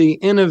 sexy,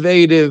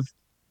 innovative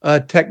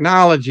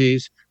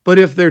technologies, but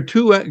if they're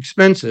too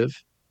expensive,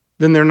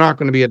 then they're not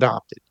going to be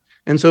adopted.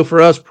 And so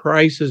for us,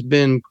 price has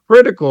been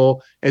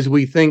critical as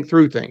we think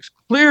through things.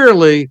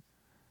 Clearly,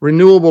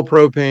 renewable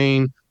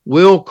propane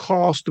will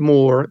cost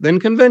more than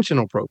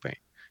conventional propane.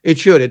 It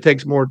should. It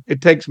takes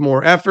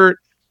more effort.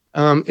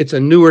 It's a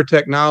newer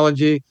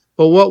technology.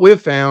 But what we've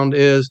found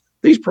is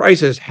these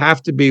prices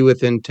have to be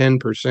within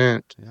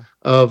 10%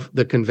 of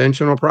the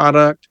conventional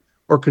product,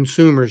 or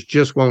consumers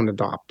just won't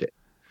adopt it.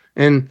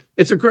 And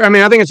I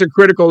think it's a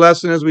critical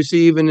lesson, as we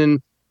see even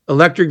in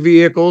electric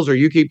vehicles, or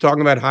you keep talking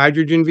about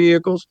hydrogen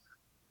vehicles.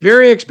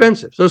 Very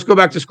expensive. So let's go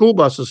back to school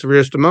buses for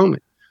just a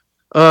moment.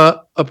 A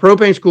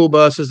propane school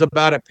bus is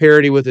about at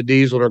parity with a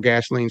diesel or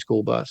gasoline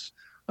school bus.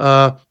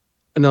 An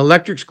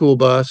electric school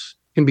bus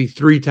can be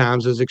 3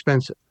 times as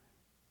expensive.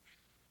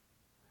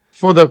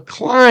 For the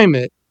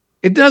climate,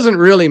 it doesn't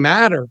really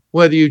matter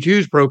whether you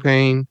choose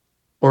propane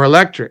or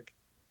electric.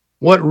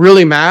 What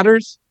really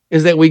matters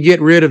is that we get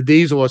rid of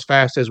diesel as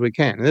fast as we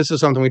can. And this is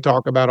something we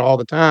talk about all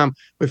the time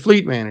with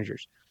fleet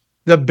managers.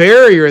 The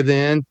barrier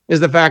then is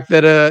the fact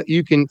that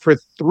you can, for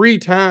 3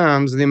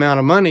 times the amount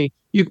of money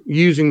you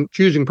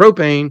choosing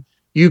propane,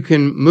 you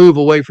can move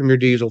away from your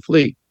diesel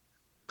fleet.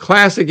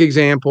 Classic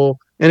example.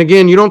 And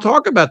again, you don't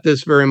talk about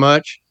this very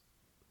much.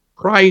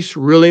 Price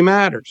really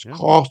matters. Yeah.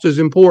 Cost is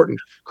important.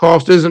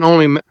 Cost isn't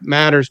only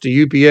matters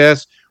to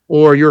UPS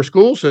or your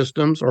school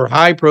systems or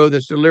Hypro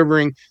that's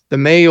delivering the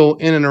mail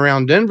in and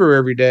around Denver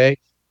every day.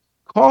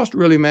 Cost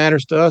really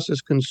matters to us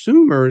as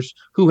consumers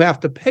who have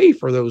to pay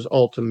for those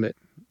ultimate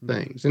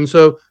things. And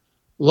so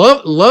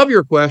love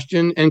your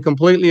question and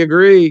completely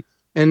agree.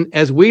 And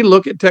as we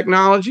look at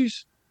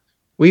technologies,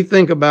 we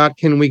think about,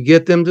 can we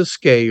get them to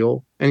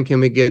scale and can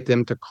we get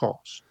them to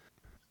cost?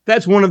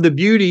 That's one of the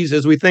beauties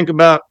as we think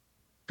about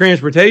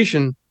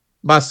transportation.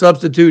 By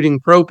substituting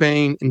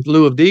propane in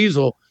lieu of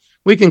diesel,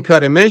 we can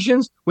cut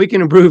emissions, we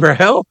can improve our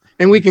health,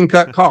 and we can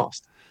cut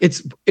cost.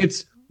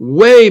 It's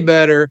way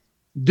better.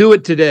 Do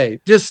it today.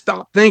 Just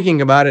stop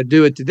thinking about it.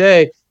 Do it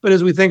today. But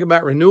as we think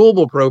about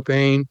renewable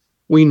propane,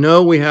 we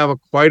know we have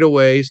quite a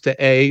ways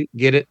to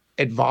get it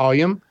at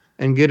volume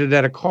and get it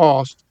at a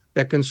cost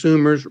that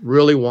consumers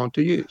really want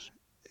to use.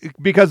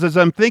 Because as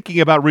I'm thinking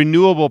about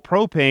renewable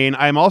propane,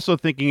 I'm also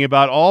thinking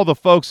about all the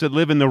folks that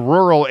live in the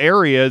rural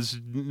areas,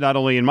 not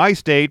only in my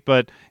state,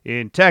 but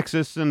in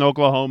Texas and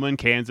Oklahoma and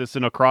Kansas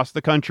and across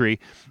the country.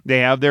 They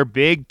have their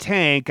big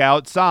tank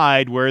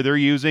outside where they're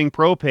using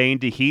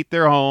propane to heat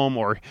their home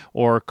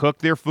or cook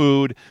their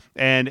food.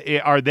 And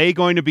are they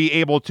going to be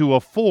able to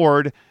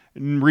afford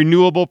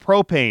renewable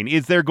propane?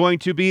 Is there going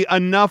to be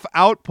enough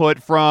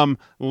output from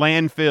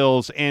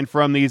landfills and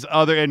from these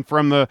other and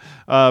from the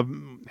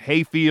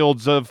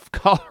hayfields of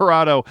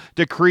Colorado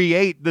to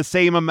create the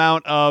same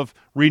amount of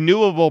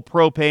renewable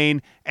propane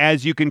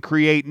as you can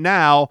create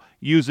now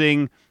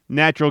using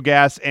natural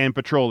gas and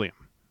petroleum?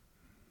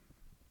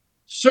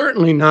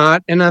 Certainly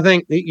not. And I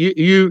think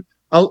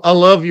I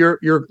love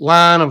your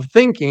line of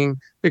thinking,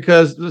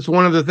 because it's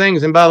one of the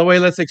things. And by the way,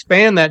 let's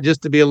expand that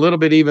just to be a little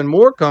bit even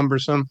more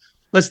cumbersome.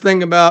 Let's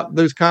think about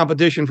those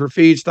competition for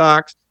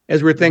feedstocks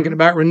as we're thinking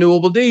about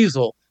renewable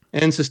diesel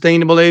and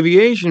sustainable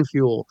aviation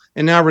fuel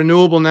and now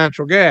renewable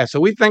natural gas. So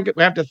we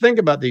have to think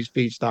about these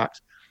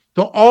feedstocks.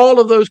 So all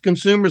of those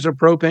consumers of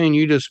propane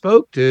you just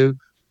spoke to,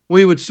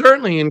 we would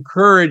certainly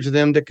encourage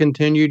them to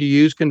continue to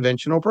use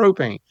conventional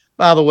propane.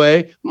 By the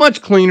way,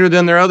 much cleaner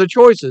than their other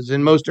choices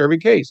in most every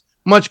case,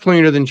 much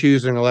cleaner than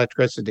choosing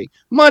electricity,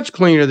 much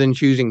cleaner than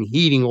choosing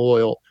heating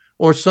oil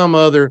or some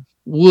other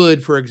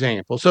wood, for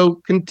example. So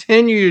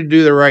continue to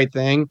do the right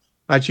thing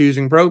by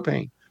choosing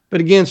propane. But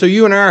again, so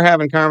you and I are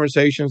having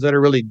conversations that are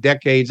really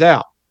decades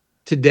out.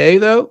 Today,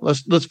 though,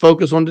 let's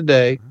focus on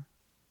today.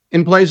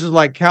 In places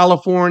like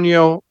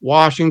California,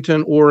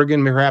 Washington,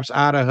 Oregon, perhaps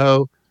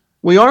Idaho,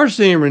 we are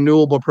seeing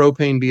renewable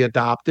propane be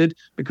adopted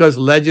because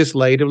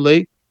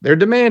legislatively they're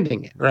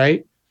demanding it,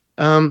 right?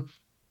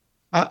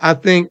 I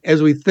think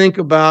as we think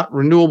about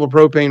renewable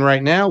propane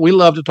right now, we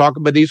love to talk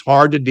about these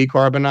hard to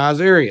decarbonize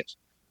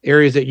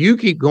areas that you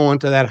keep going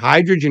to that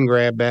hydrogen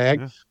grab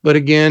bag. Yeah. But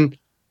again,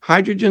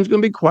 hydrogen is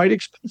going to be quite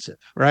expensive,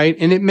 right?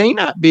 And it may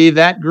not be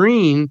that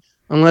green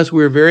unless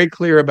we're very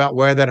clear about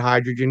where that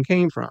hydrogen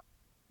came from.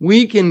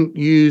 We can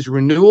use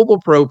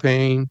renewable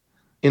propane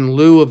in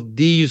lieu of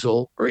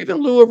diesel or even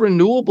lieu of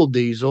renewable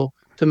diesel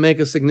to make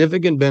a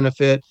significant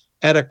benefit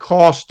at a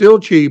cost still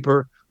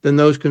cheaper than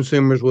those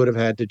consumers would have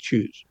had to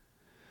choose.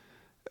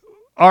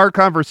 Our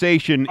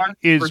conversation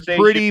is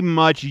pretty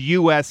much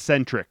U.S.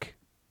 centric.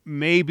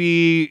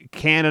 Maybe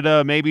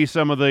Canada, maybe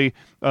some of the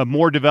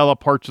more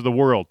developed parts of the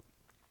world.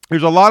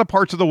 There's a lot of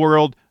parts of the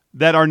world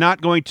that are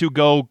not going to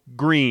go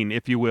green,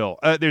 if you will.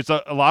 There's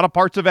a lot of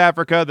parts of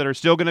Africa that are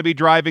still going to be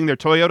driving their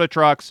Toyota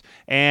trucks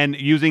and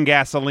using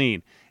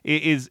gasoline.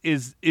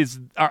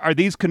 Are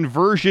these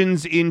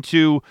conversions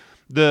into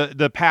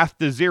the path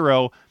to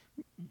zero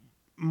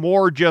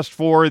more just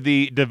for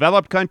the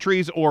developed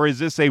countries, or is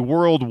this a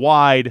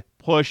worldwide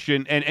push,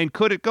 and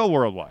could it go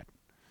worldwide?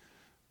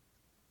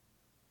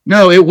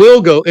 No, it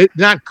will go.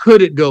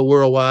 Could it go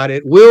worldwide?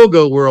 It will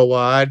go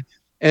worldwide.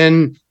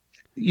 And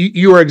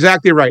you are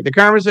exactly right. The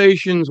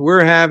conversations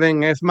we're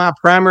having, as my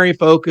primary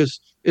focus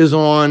is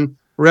on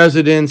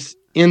residents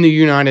in the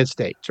United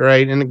States,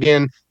 right? And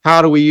again,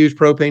 how do we use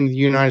propane in the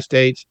United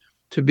States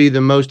to be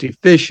the most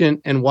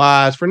efficient and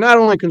wise for not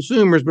only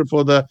consumers, but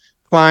for the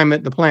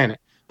climate, the planet?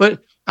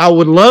 But I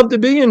would love to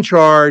be in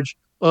charge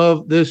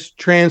of this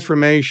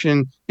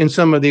transformation in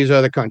some of these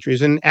other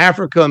countries. And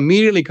Africa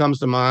immediately comes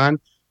to mind.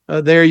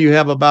 There you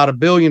have about 1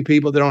 billion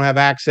people that don't have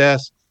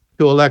access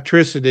to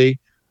electricity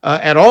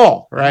at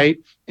all, right?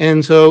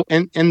 And so,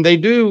 and they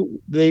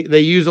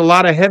use a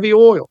lot of heavy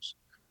oils.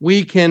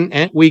 We can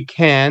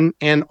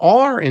and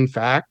are in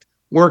fact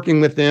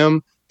working with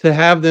them to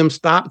have them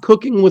stop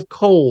cooking with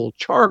coal,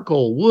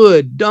 charcoal,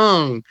 wood,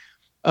 dung.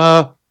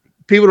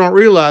 People don't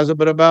realize it,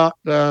 but about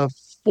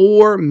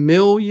 4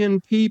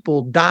 million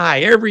people die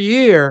every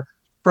year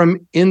from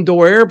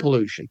indoor air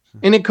pollution,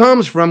 and it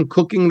comes from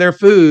cooking their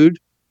food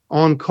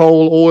on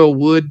coal, oil,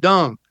 wood,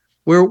 dung.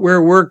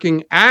 We're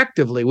working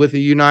actively with the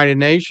United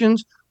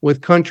Nations,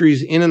 with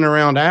countries in and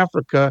around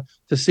Africa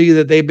to see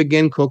that they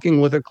begin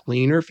cooking with a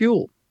cleaner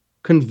fuel,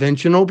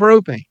 conventional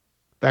propane. In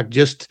fact,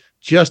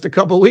 just a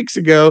couple of weeks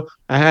ago,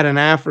 I had an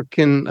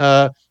African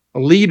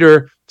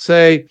leader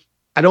say,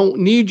 I don't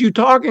need you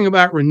talking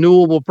about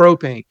renewable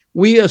propane.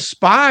 We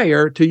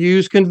aspire to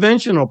use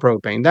conventional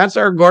propane. That's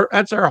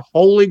our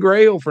holy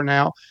grail for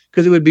now,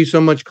 because it would be so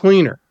much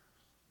cleaner.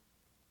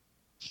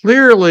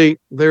 Clearly,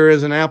 there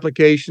is an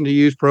application to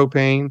use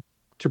propane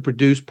to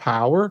produce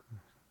power,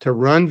 to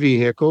run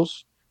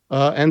vehicles,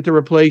 and to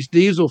replace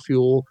diesel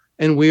fuel.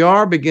 And we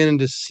are beginning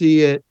to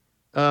see it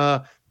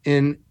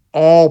in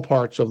all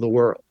parts of the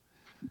world.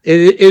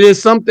 It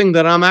is something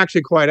that I'm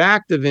actually quite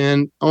active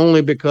in,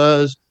 only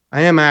because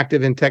I am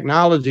active in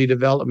technology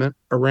development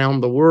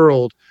around the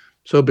world.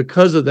 So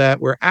because of that,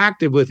 we're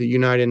active with the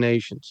United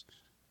Nations.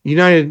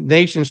 United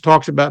Nations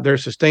talks about their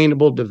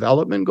sustainable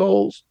development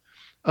goals.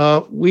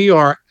 We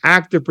are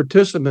active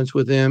participants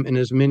with them in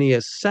as many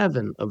as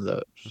 7 of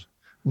those,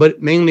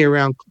 but mainly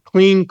around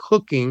clean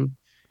cooking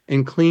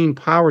and clean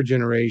power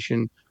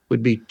generation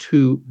would be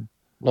 2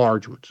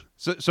 large ones.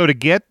 So to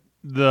get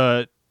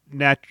the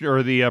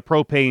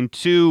propane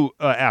to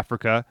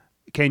Africa,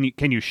 can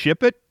you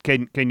ship it?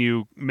 Can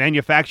you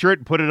manufacture it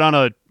and put it on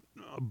a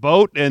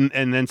boat and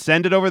then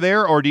send it over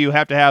there, or do you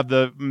have to have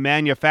the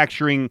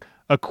manufacturing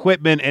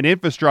equipment and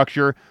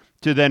infrastructure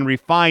to then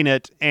refine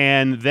it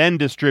and then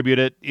distribute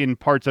it in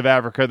parts of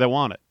Africa that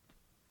want it?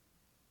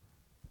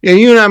 Yeah,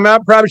 you and I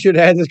probably should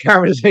have had this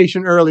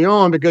conversation early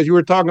on, because you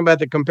were talking about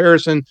the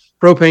comparison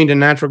propane to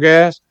natural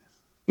gas.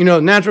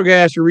 Natural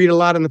gas, you read a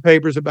lot in the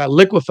papers about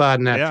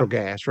liquefied natural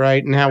gas,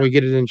 right? And how we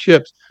get it in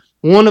ships.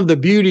 One of the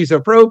beauties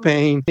of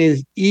propane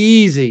is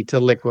easy to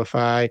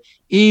liquefy,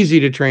 easy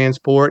to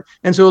transport.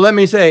 And so let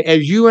me say,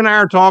 as you and I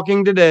are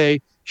talking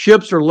today,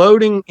 ships are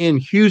loading in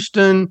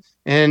Houston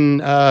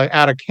and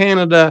out of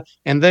Canada,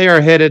 and they are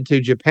headed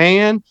to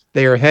Japan.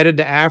 They are headed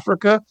to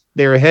Africa.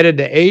 They are headed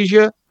to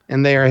Asia,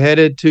 and they are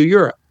headed to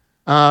Europe.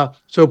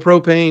 So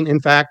propane, in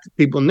fact,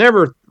 people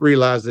never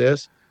realize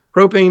this,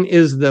 propane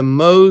is the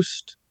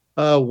most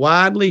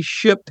widely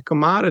shipped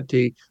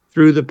commodity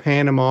through the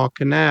Panama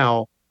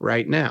Canal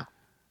right now.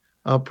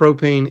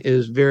 Propane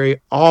is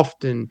very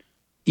often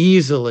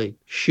easily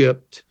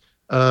shipped.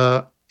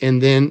 And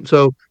then,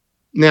 so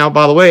now,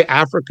 by the way,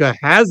 Africa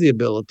has the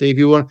ability, if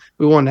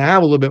we want to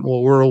have a little bit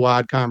more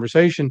worldwide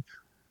conversation,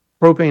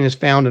 propane is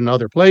found in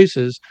other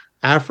places.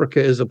 Africa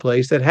is a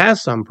place that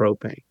has some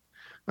propane.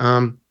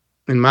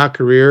 In my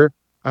career,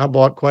 I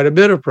bought quite a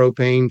bit of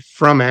propane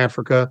from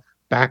Africa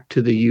back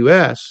to the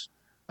U.S.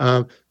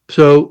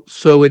 So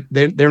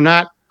they're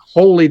not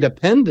wholly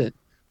dependent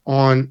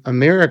on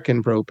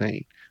American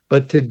propane.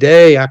 But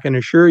today, I can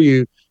assure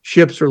you,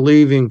 ships are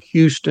leaving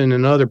Houston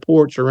and other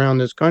ports around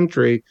this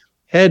country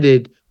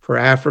headed for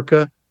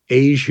Africa,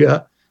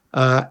 Asia,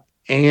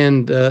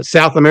 and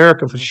South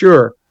America for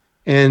sure,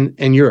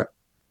 and Europe.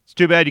 It's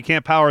too bad you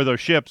can't power those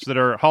ships that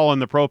are hauling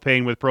the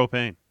propane with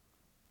propane.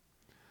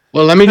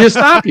 Well, let me just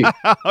stop you.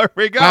 There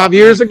we go. 5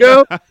 years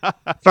ago,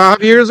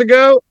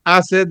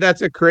 I said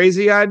that's a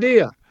crazy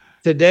idea.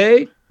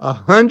 Today,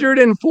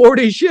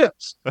 140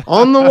 ships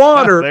on the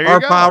water are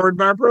powered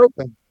by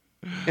propane.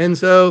 And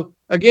so,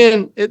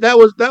 again, that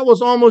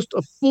was almost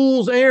a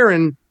fool's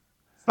errand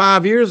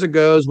 5 years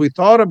ago. As we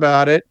thought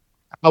about it,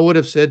 I would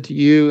have said to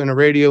you in a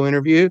radio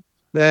interview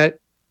that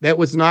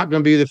was not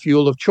going to be the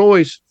fuel of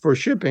choice for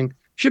shipping.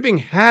 Shipping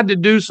had to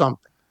do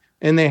something,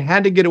 and they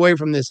had to get away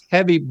from this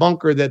heavy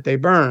bunker that they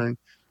burn.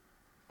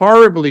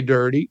 Horribly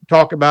dirty.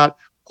 Talk about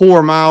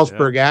poor miles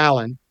per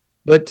gallon.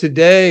 But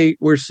today,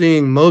 we're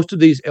seeing most of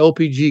these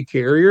LPG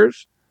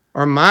carriers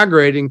are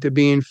migrating to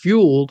being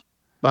fueled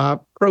by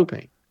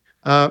propane.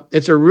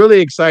 It's a really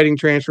exciting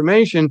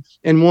transformation,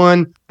 and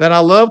one that I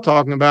love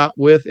talking about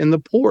in the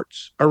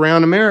ports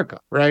around America,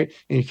 right?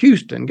 In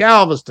Houston,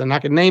 Galveston, I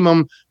could name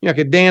them, I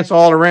could dance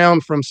all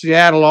around from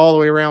Seattle all the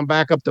way around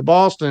back up to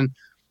Boston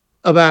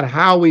about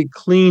how we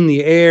clean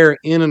the air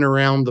in and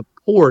around the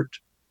port.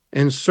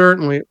 And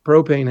certainly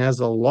propane has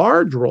a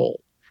large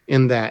role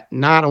in that,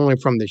 not only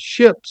from the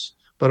ships,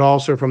 but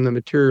also from the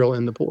material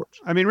in the ports.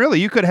 I mean, really,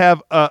 you could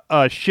have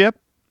a ship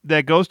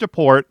that goes to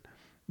port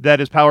that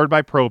is powered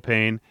by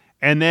propane,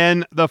 and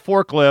then the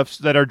forklifts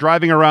that are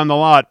driving around the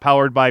lot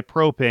powered by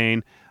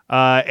propane,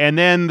 and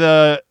then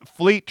the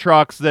fleet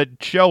trucks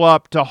that show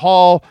up to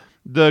haul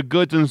the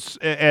goods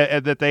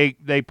that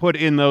they put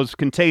in those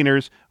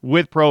containers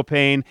with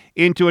propane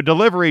into a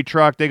delivery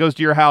truck that goes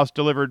to your house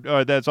delivered,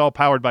 that's all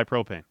powered by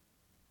propane.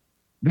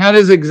 That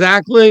is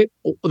exactly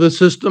the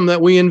system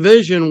that we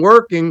envision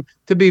working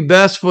to be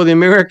best for the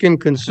American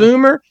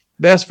consumer,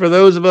 best for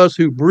those of us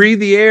who breathe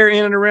the air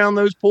in and around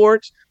those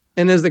ports.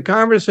 And as the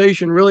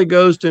conversation really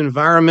goes to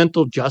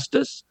environmental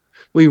justice,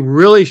 we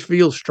really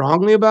feel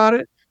strongly about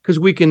it because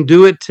we can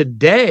do it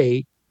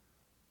today,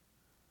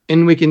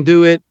 and we can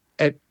do it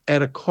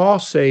at a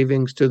cost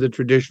savings to the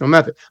traditional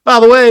method. By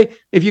the way,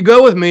 if you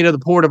go with me to the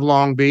port of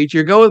Long Beach,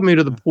 you go with me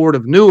to the port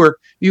of Newark,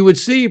 you would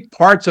see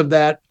parts of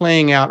that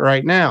playing out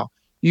right now.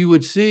 You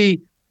would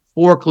see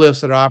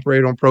forklifts that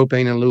operate on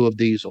propane in lieu of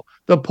diesel,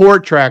 the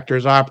port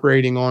tractors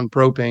operating on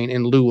propane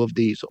in lieu of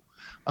diesel.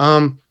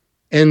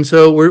 And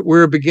so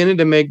we're beginning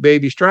to make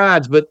baby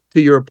strides. But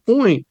to your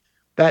point,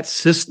 that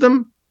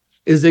system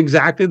is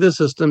exactly the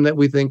system that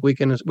we think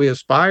we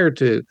aspire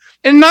to,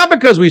 and not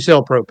because we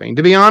sell propane.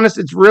 To be honest,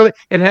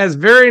 it has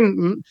very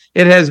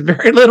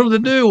little to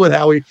do with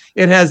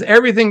it has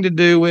everything to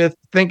do with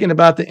thinking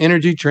about the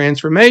energy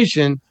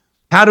transformation.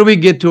 How do we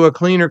get to a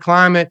cleaner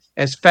climate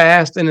as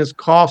fast and as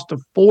cost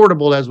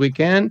affordable as we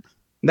can?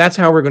 That's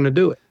how we're going to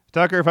do it.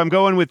 Tucker, if I'm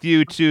going with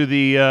you to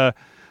the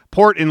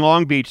port in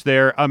Long Beach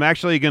there, I'm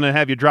actually going to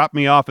have you drop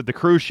me off at the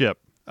cruise ship.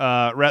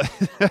 I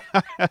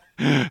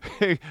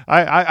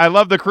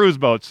love the cruise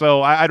boat,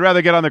 so I'd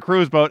rather get on the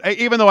cruise boat,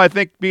 even though I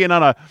think being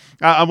on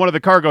one of the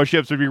cargo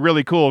ships would be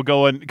really cool,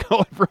 going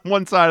from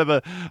one side of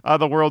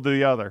the world to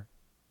the other.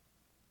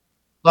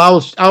 I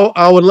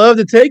would love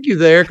to take you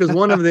there, because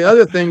one of the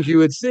other things you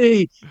would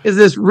see is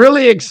this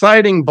really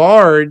exciting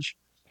barge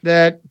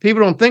that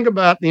people don't think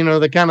about,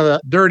 the kind of the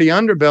dirty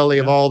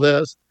underbelly of all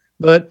this.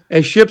 But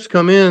as ships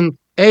come in,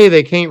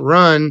 they can't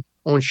run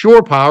on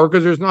shore power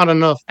because there's not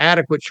enough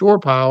adequate shore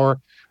power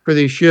for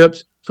these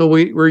ships. So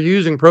we're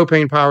using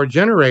propane powered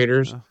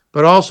generators,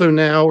 but also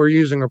now we're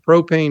using a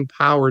propane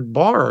powered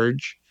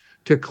barge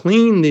to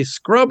clean the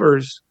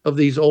scrubbers of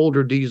these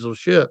older diesel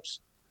ships.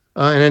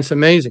 And it's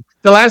amazing.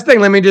 The last thing,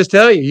 let me just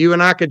tell you, you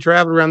and I could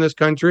travel around this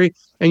country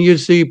and you'd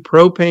see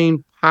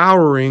propane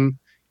powering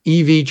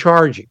EV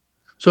charging.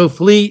 So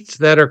fleets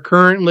that are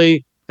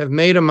currently have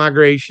made a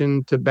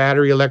migration to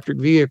battery electric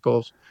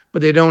vehicles,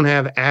 but they don't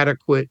have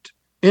adequate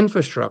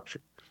infrastructure.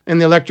 And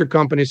the electric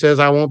company says,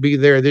 I won't be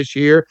there this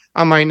year.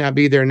 I might not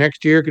be there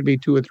next year. It could be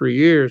 2 or 3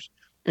 years.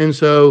 And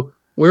so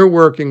we're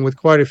working with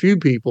quite a few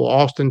people.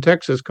 Austin,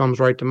 Texas comes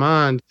right to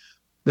mind,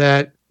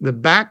 that the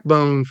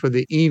backbone for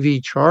the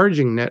EV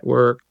charging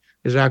network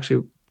is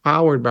actually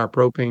powered by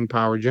propane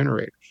power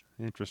generators.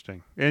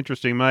 Interesting.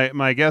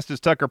 My guest is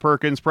Tucker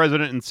Perkins,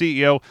 President and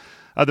CEO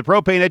of the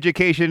Propane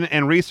Education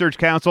and Research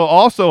Council,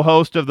 also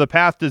host of the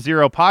Path to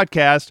Zero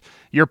podcast.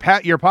 Your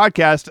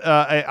podcast,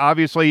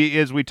 obviously,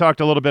 as we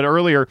talked a little bit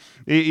earlier,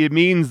 it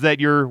means that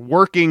you're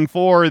working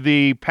for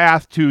the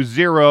Path to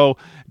Zero.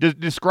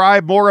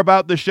 Describe more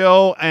about the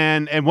show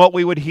and what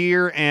we would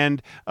hear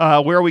and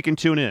where we can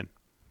tune in.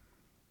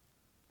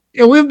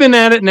 Yeah, we've been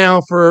at it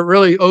now for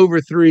really over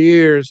 3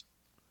 years,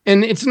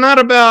 and it's not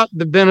about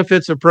the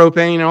benefits of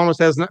propane. It almost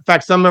has, in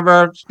fact, some of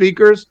our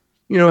speakers,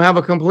 have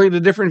a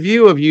completely different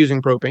view of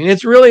using propane.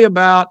 It's really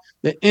about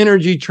the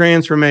energy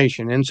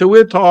transformation. And so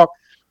we'll talk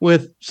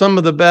with some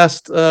of the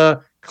best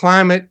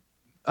climate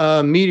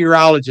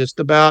meteorologists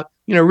about,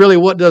 really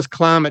what does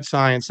climate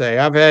science say.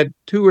 I've had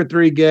 2 or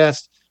 3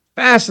 guests,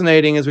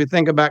 fascinating as we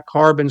think about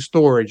carbon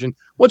storage and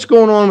what's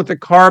going on with the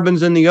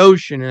carbons in the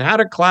ocean and how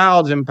do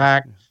clouds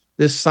impact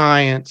this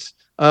science.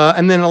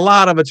 And then a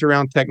lot of it's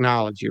around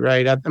technology,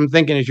 right? I'm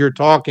thinking as you're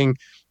talking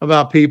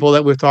about people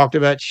that we've talked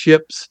about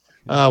ships,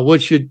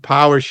 what should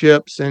power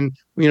ships, and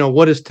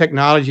what does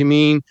technology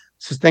mean?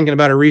 Just thinking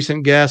about a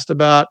recent guest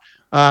about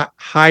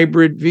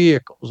hybrid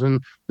vehicles,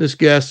 and this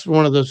guest,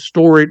 one of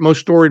the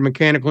most storied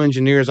mechanical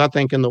engineers I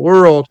think in the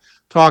world,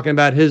 talking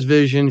about his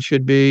vision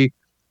should be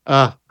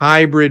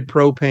hybrid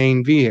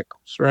propane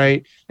vehicles,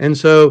 right? And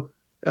so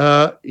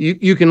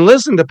you can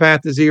listen to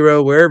Path to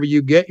Zero wherever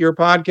you get your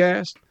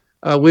podcast.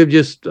 We've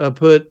just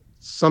put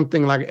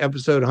something like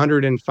episode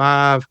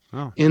 105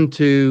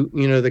 into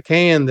the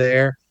can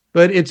there.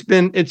 But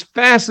it's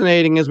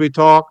fascinating as we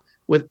talk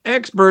with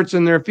experts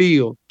in their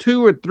field.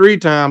 2 or 3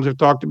 times we've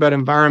talked about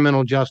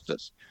environmental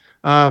justice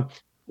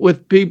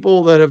with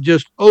people that have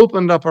just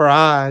opened up our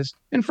eyes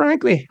and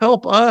frankly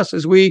help us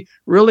as we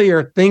really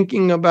are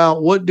thinking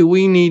about what do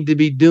we need to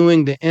be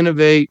doing to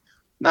innovate,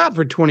 not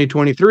for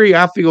 2023.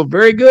 I feel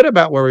very good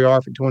about where we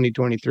are for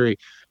 2023.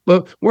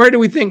 But where do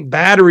we think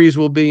batteries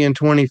will be in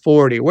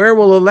 2040? Where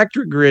will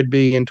electric grid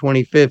be in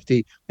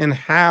 2050? And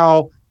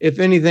how, if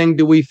anything,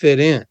 do we fit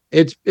in?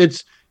 It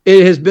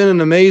has been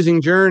an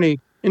amazing journey,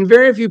 and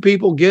very few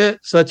people get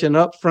such an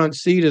upfront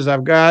seat as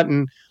I've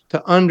gotten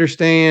to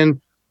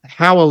understand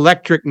how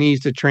electric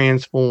needs to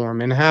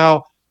transform and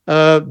how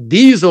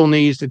diesel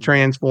needs to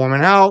transform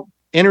and how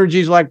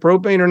energies like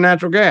propane or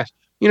natural gas.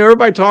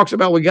 Everybody talks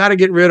about we got to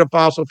get rid of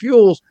fossil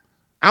fuels.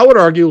 I would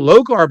argue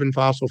low carbon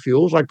fossil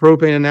fuels like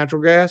propane and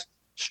natural gas,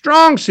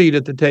 strong seat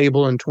at the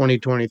table in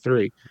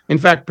 2023. In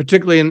fact,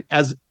 particularly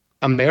as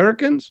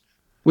Americans,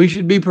 we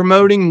should be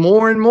promoting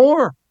more and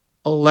more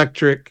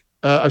propane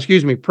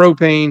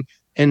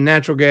and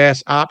natural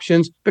gas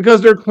options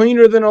because they're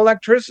cleaner than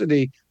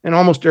electricity in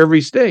almost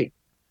every state.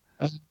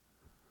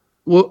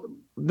 Well,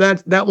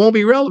 that won't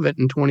be relevant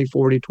in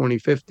 2040,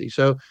 2050.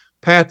 So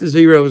Path to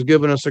Zero has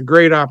given us a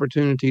great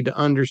opportunity to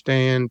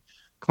understand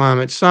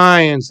climate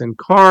science and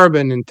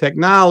carbon and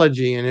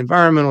technology and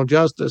environmental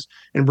justice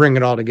and bring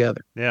it all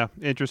together. Yeah,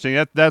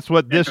 interesting. That's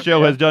what this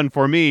show has done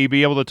for me,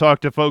 be able to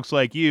talk to folks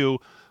like you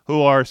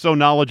who are so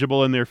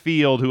knowledgeable in their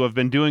field, who have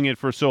been doing it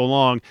for so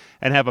long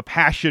and have a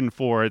passion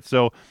for it.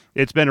 So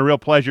it's been a real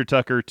pleasure,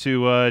 Tucker,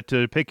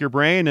 to pick your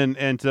brain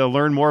and to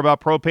learn more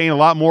about propane, a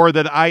lot more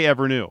than I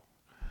ever knew.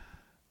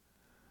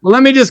 Well,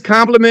 let me just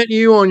compliment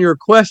you on your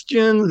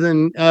questions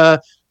and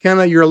kind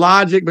of your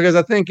logic, because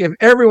I think if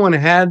everyone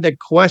had the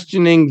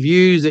questioning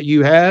views that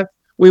you have,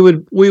 we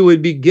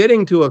would be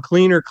getting to a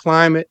cleaner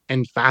climate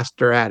and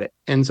faster at it.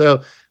 And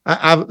so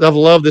I've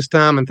loved this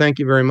time, and thank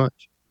you very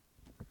much.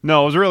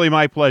 No, it was really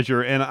my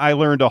pleasure, and I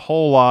learned a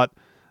whole lot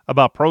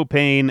about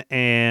propane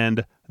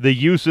and the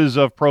uses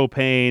of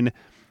propane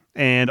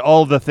and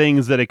all the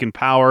things that it can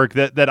power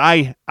that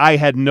I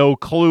had no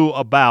clue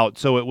about.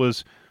 So it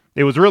was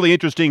really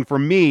interesting for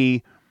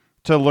me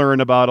to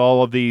learn about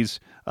all of these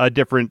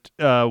different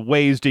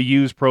ways to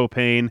use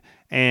propane,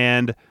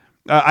 and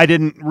I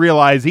didn't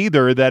realize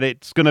either that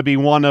it's going to be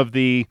one of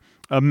the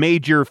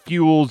major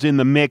fuels in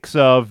the mix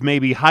of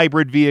maybe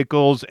hybrid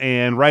vehicles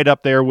and right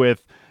up there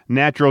with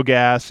natural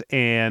gas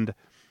and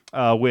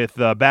with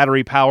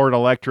battery-powered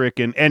electric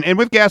and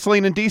with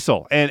gasoline and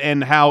diesel,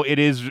 and how it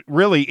is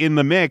really in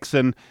the mix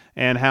and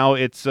how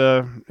it's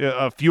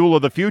a fuel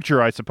of the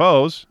future, I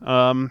suppose.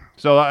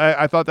 So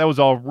I thought that was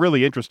all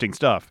really interesting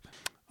stuff.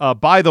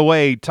 By the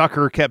way,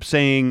 Tucker kept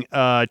saying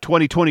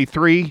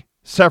 2023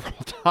 several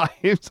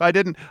times. I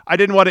didn't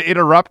want to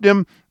interrupt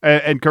him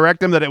and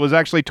correct him that it was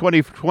actually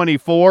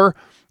 2024.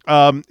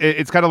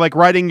 It's kind of like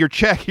writing your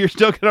check. You're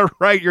still going to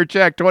write your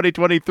check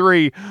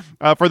 2023.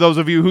 For those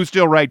of you who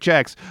still write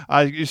checks,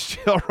 you're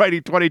still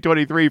writing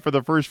 2023 for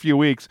the first few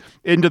weeks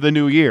into the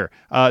new year.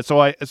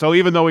 So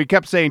even though he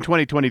kept saying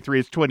 2023,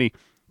 it's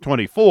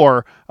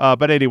 2024.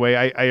 But anyway,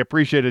 I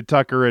appreciated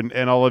Tucker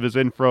and all of his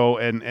info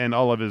and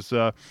all of his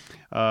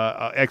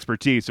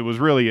expertise. It was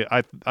really,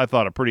 I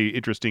thought, a pretty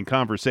interesting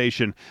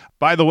conversation.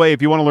 By the way,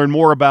 if you want to learn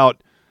more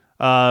about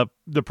the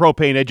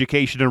Propane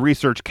Education and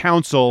Research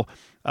Council,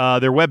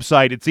 their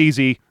website, it's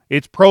easy.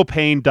 It's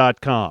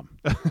propane.com.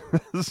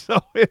 So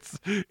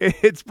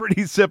it's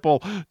pretty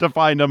simple to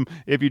find them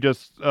if you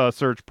just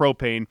search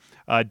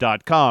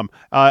propane.com.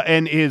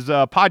 And his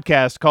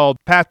podcast called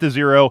Path to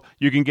Zero,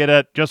 you can get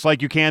it just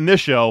like you can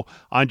this show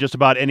on just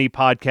about any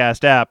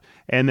podcast app,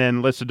 and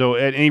then listen to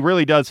it. And he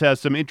really does have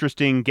some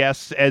interesting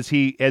guests, as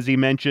he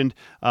mentioned,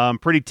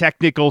 pretty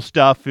technical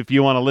stuff if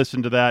you want to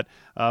listen to that.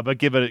 But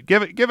give it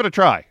a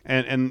try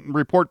and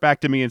report back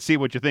to me and see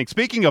what you think.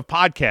 Speaking of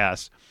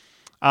podcasts,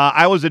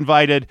 I was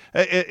invited,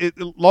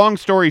 long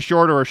story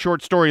short, or a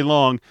short story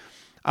long,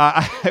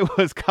 I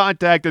was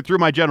contacted through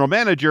my general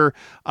manager,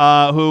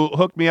 who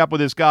hooked me up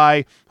with this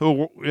guy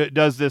who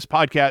does this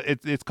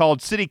podcast. It's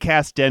called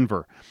CityCast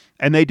Denver.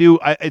 And they do,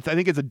 I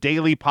think it's a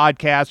daily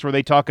podcast where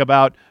they talk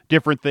about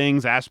different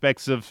things,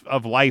 aspects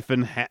of life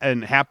and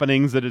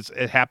happenings that is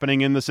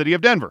happening in the city of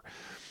Denver.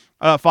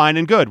 Fine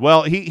and good.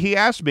 Well, he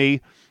asked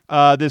me,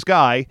 this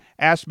guy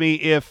asked me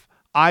if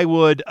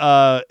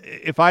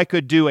I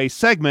could do a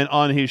segment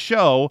on his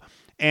show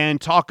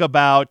and talk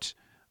about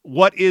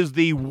what is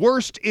the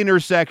worst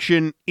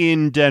intersection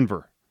in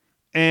Denver.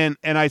 And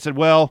I said,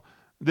 well,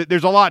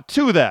 there's a lot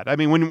to that. I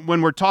mean,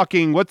 when we're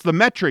talking, what's the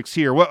metrics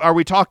here? What are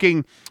we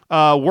talking?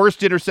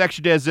 Worst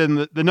intersection as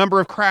in the number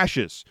of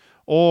crashes,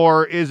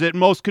 or is it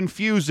most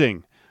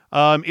confusing?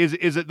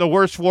 Is it the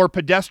worst for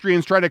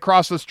pedestrians trying to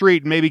cross the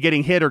street and maybe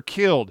getting hit or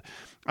killed?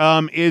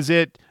 Is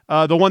it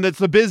the one that's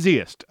the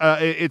busiest?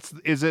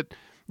 Is it,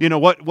 you know,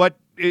 what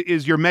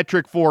is your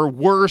metric for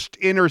worst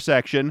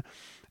intersection?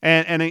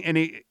 And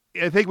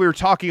I think we were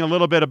talking a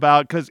little bit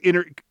about, because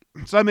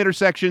some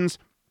intersections,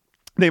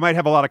 they might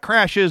have a lot of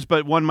crashes,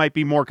 but one might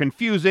be more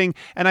confusing.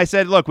 And I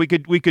said, look, we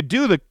could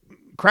do the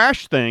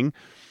crash thing,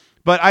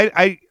 but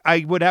I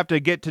would have to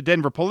get to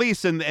Denver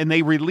police, and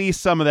they release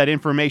some of that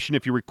information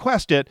if you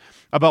request it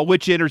about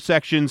which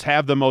intersections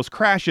have the most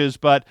crashes.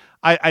 But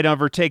I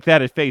never take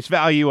that at face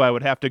value. I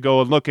would have to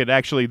go and look at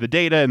actually the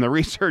data and the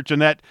research,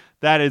 and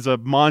that is a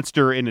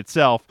monster in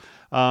itself.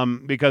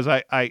 Because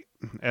I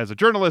as a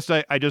journalist,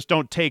 I just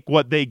don't take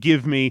what they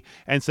give me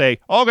and say,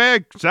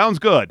 okay, sounds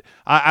good.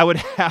 I would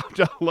have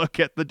to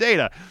look at the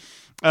data.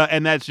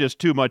 And that's just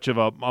too much of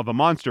a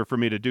monster for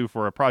me to do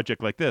for a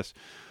project like this.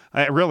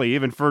 Really,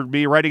 even for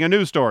me writing a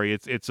news story,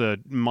 it's a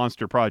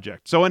monster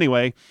project. So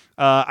anyway,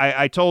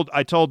 I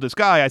told this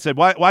guy, I said,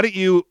 why don't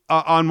you,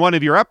 on one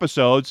of your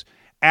episodes,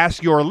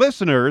 ask your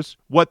listeners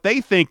what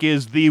they think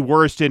is the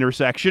worst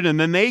intersection, and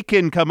then they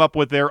can come up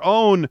with their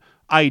own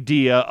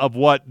idea of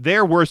what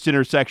their worst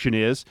intersection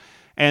is,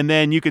 and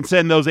then you can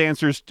send those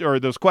answers or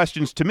those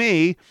questions to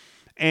me,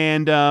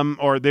 and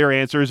or their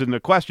answers and the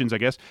questions, I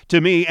guess, to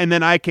me, and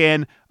then I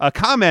can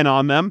comment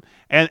on them,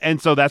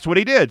 and so that's what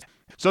he did.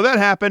 So that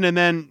happened, and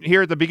then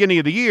here at the beginning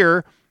of the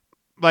year,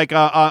 like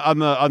on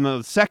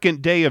the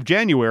second day of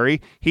January,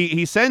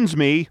 he sends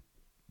me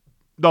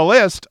the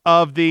list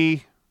of the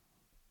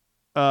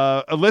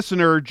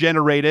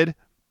listener-generated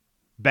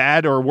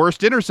bad or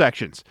worst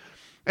intersections,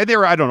 and there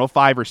were, I don't know,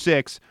 5 or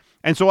 6.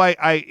 And so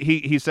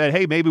he said,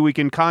 hey, maybe we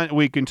can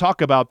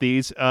talk about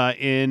these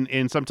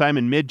in sometime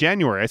in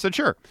mid-January. I said,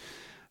 sure.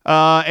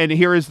 and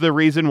here is the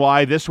reason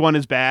why this one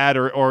is bad,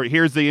 or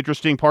here's the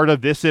interesting part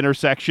of this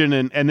intersection,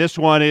 and this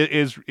one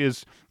is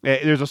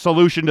there's a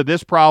solution to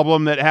this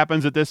problem that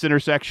happens at this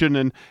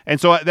intersection,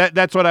 and so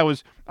that's what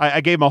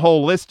I gave him a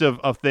whole list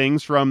of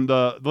things from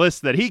the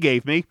list that he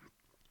gave me,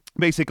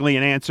 basically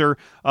an answer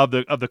of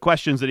the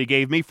questions that he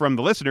gave me from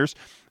the listeners,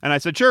 and I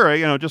said,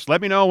 sure, just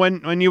let me know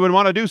when you would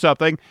want to do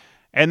something,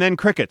 and then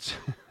crickets.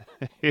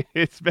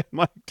 It's been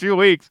like 2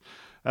 weeks,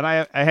 and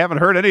I haven't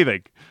heard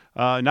anything.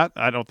 I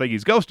don't think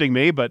he's ghosting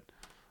me, but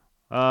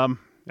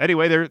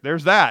anyway,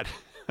 there's that.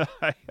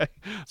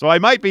 So I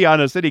might be on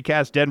a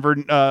CityCast Denver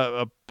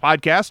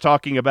podcast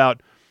talking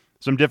about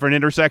some different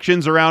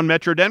intersections around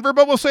Metro Denver,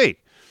 but we'll see.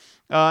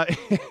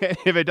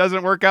 If it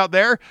doesn't work out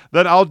there,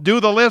 then I'll do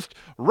the list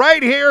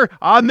right here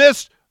on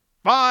this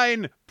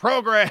fine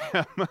program.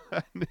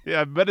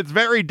 Yeah, but it's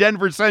very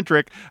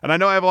Denver-centric, and I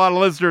know I have a lot of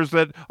listeners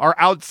that are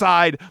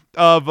outside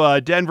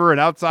of Denver and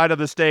outside of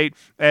the state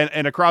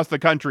and across the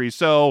country,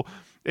 so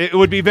it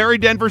would be very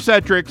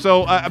Denver-centric,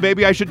 so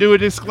maybe I should do a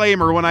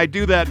disclaimer when I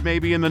do that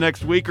maybe in the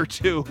next week or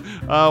two,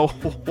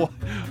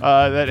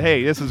 that,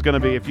 hey, this is going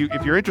to be, if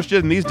you're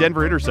interested in these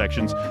Denver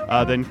intersections,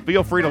 then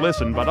feel free to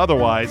listen, but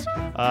otherwise,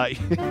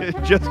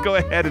 just go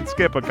ahead and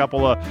skip a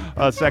couple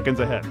of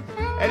seconds ahead.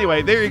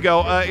 Anyway, there you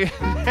go.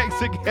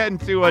 Thanks again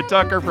to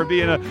Tucker for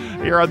being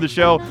here on the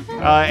show,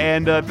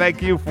 and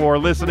thank you for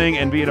listening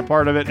and being a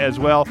part of it as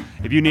well.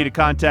 If you need to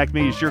contact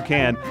me, you sure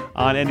can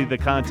on any of the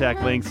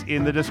contact links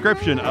in the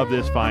description of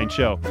this fine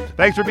show.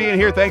 Thanks for being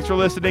here. Thanks for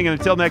listening. And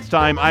until next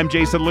time, I'm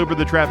Jason Luber,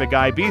 the traffic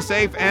guy. Be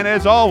safe. And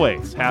as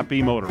always,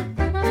 happy motoring.